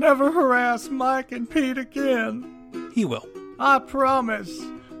 I'll never harass Mike and Pete again. He will. I promise.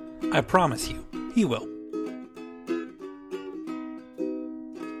 I promise you, he will.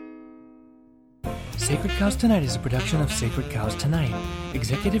 Sacred Cows Tonight is a production of Sacred Cows Tonight.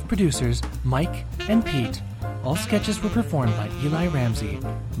 Executive producers Mike and Pete. All sketches were performed by Eli Ramsey,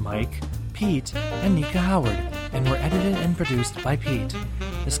 Mike, Pete, and Nika Howard, and were edited and produced by Pete.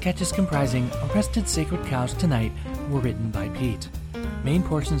 The sketches comprising Arrested Sacred Cows Tonight were written by Pete. Main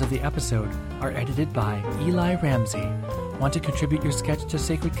portions of the episode are edited by Eli Ramsey. Want to contribute your sketch to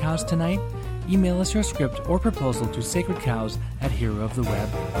Sacred Cows Tonight? Email us your script or proposal to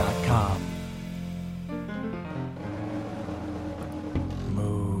sacredcows@herooftheweb.com.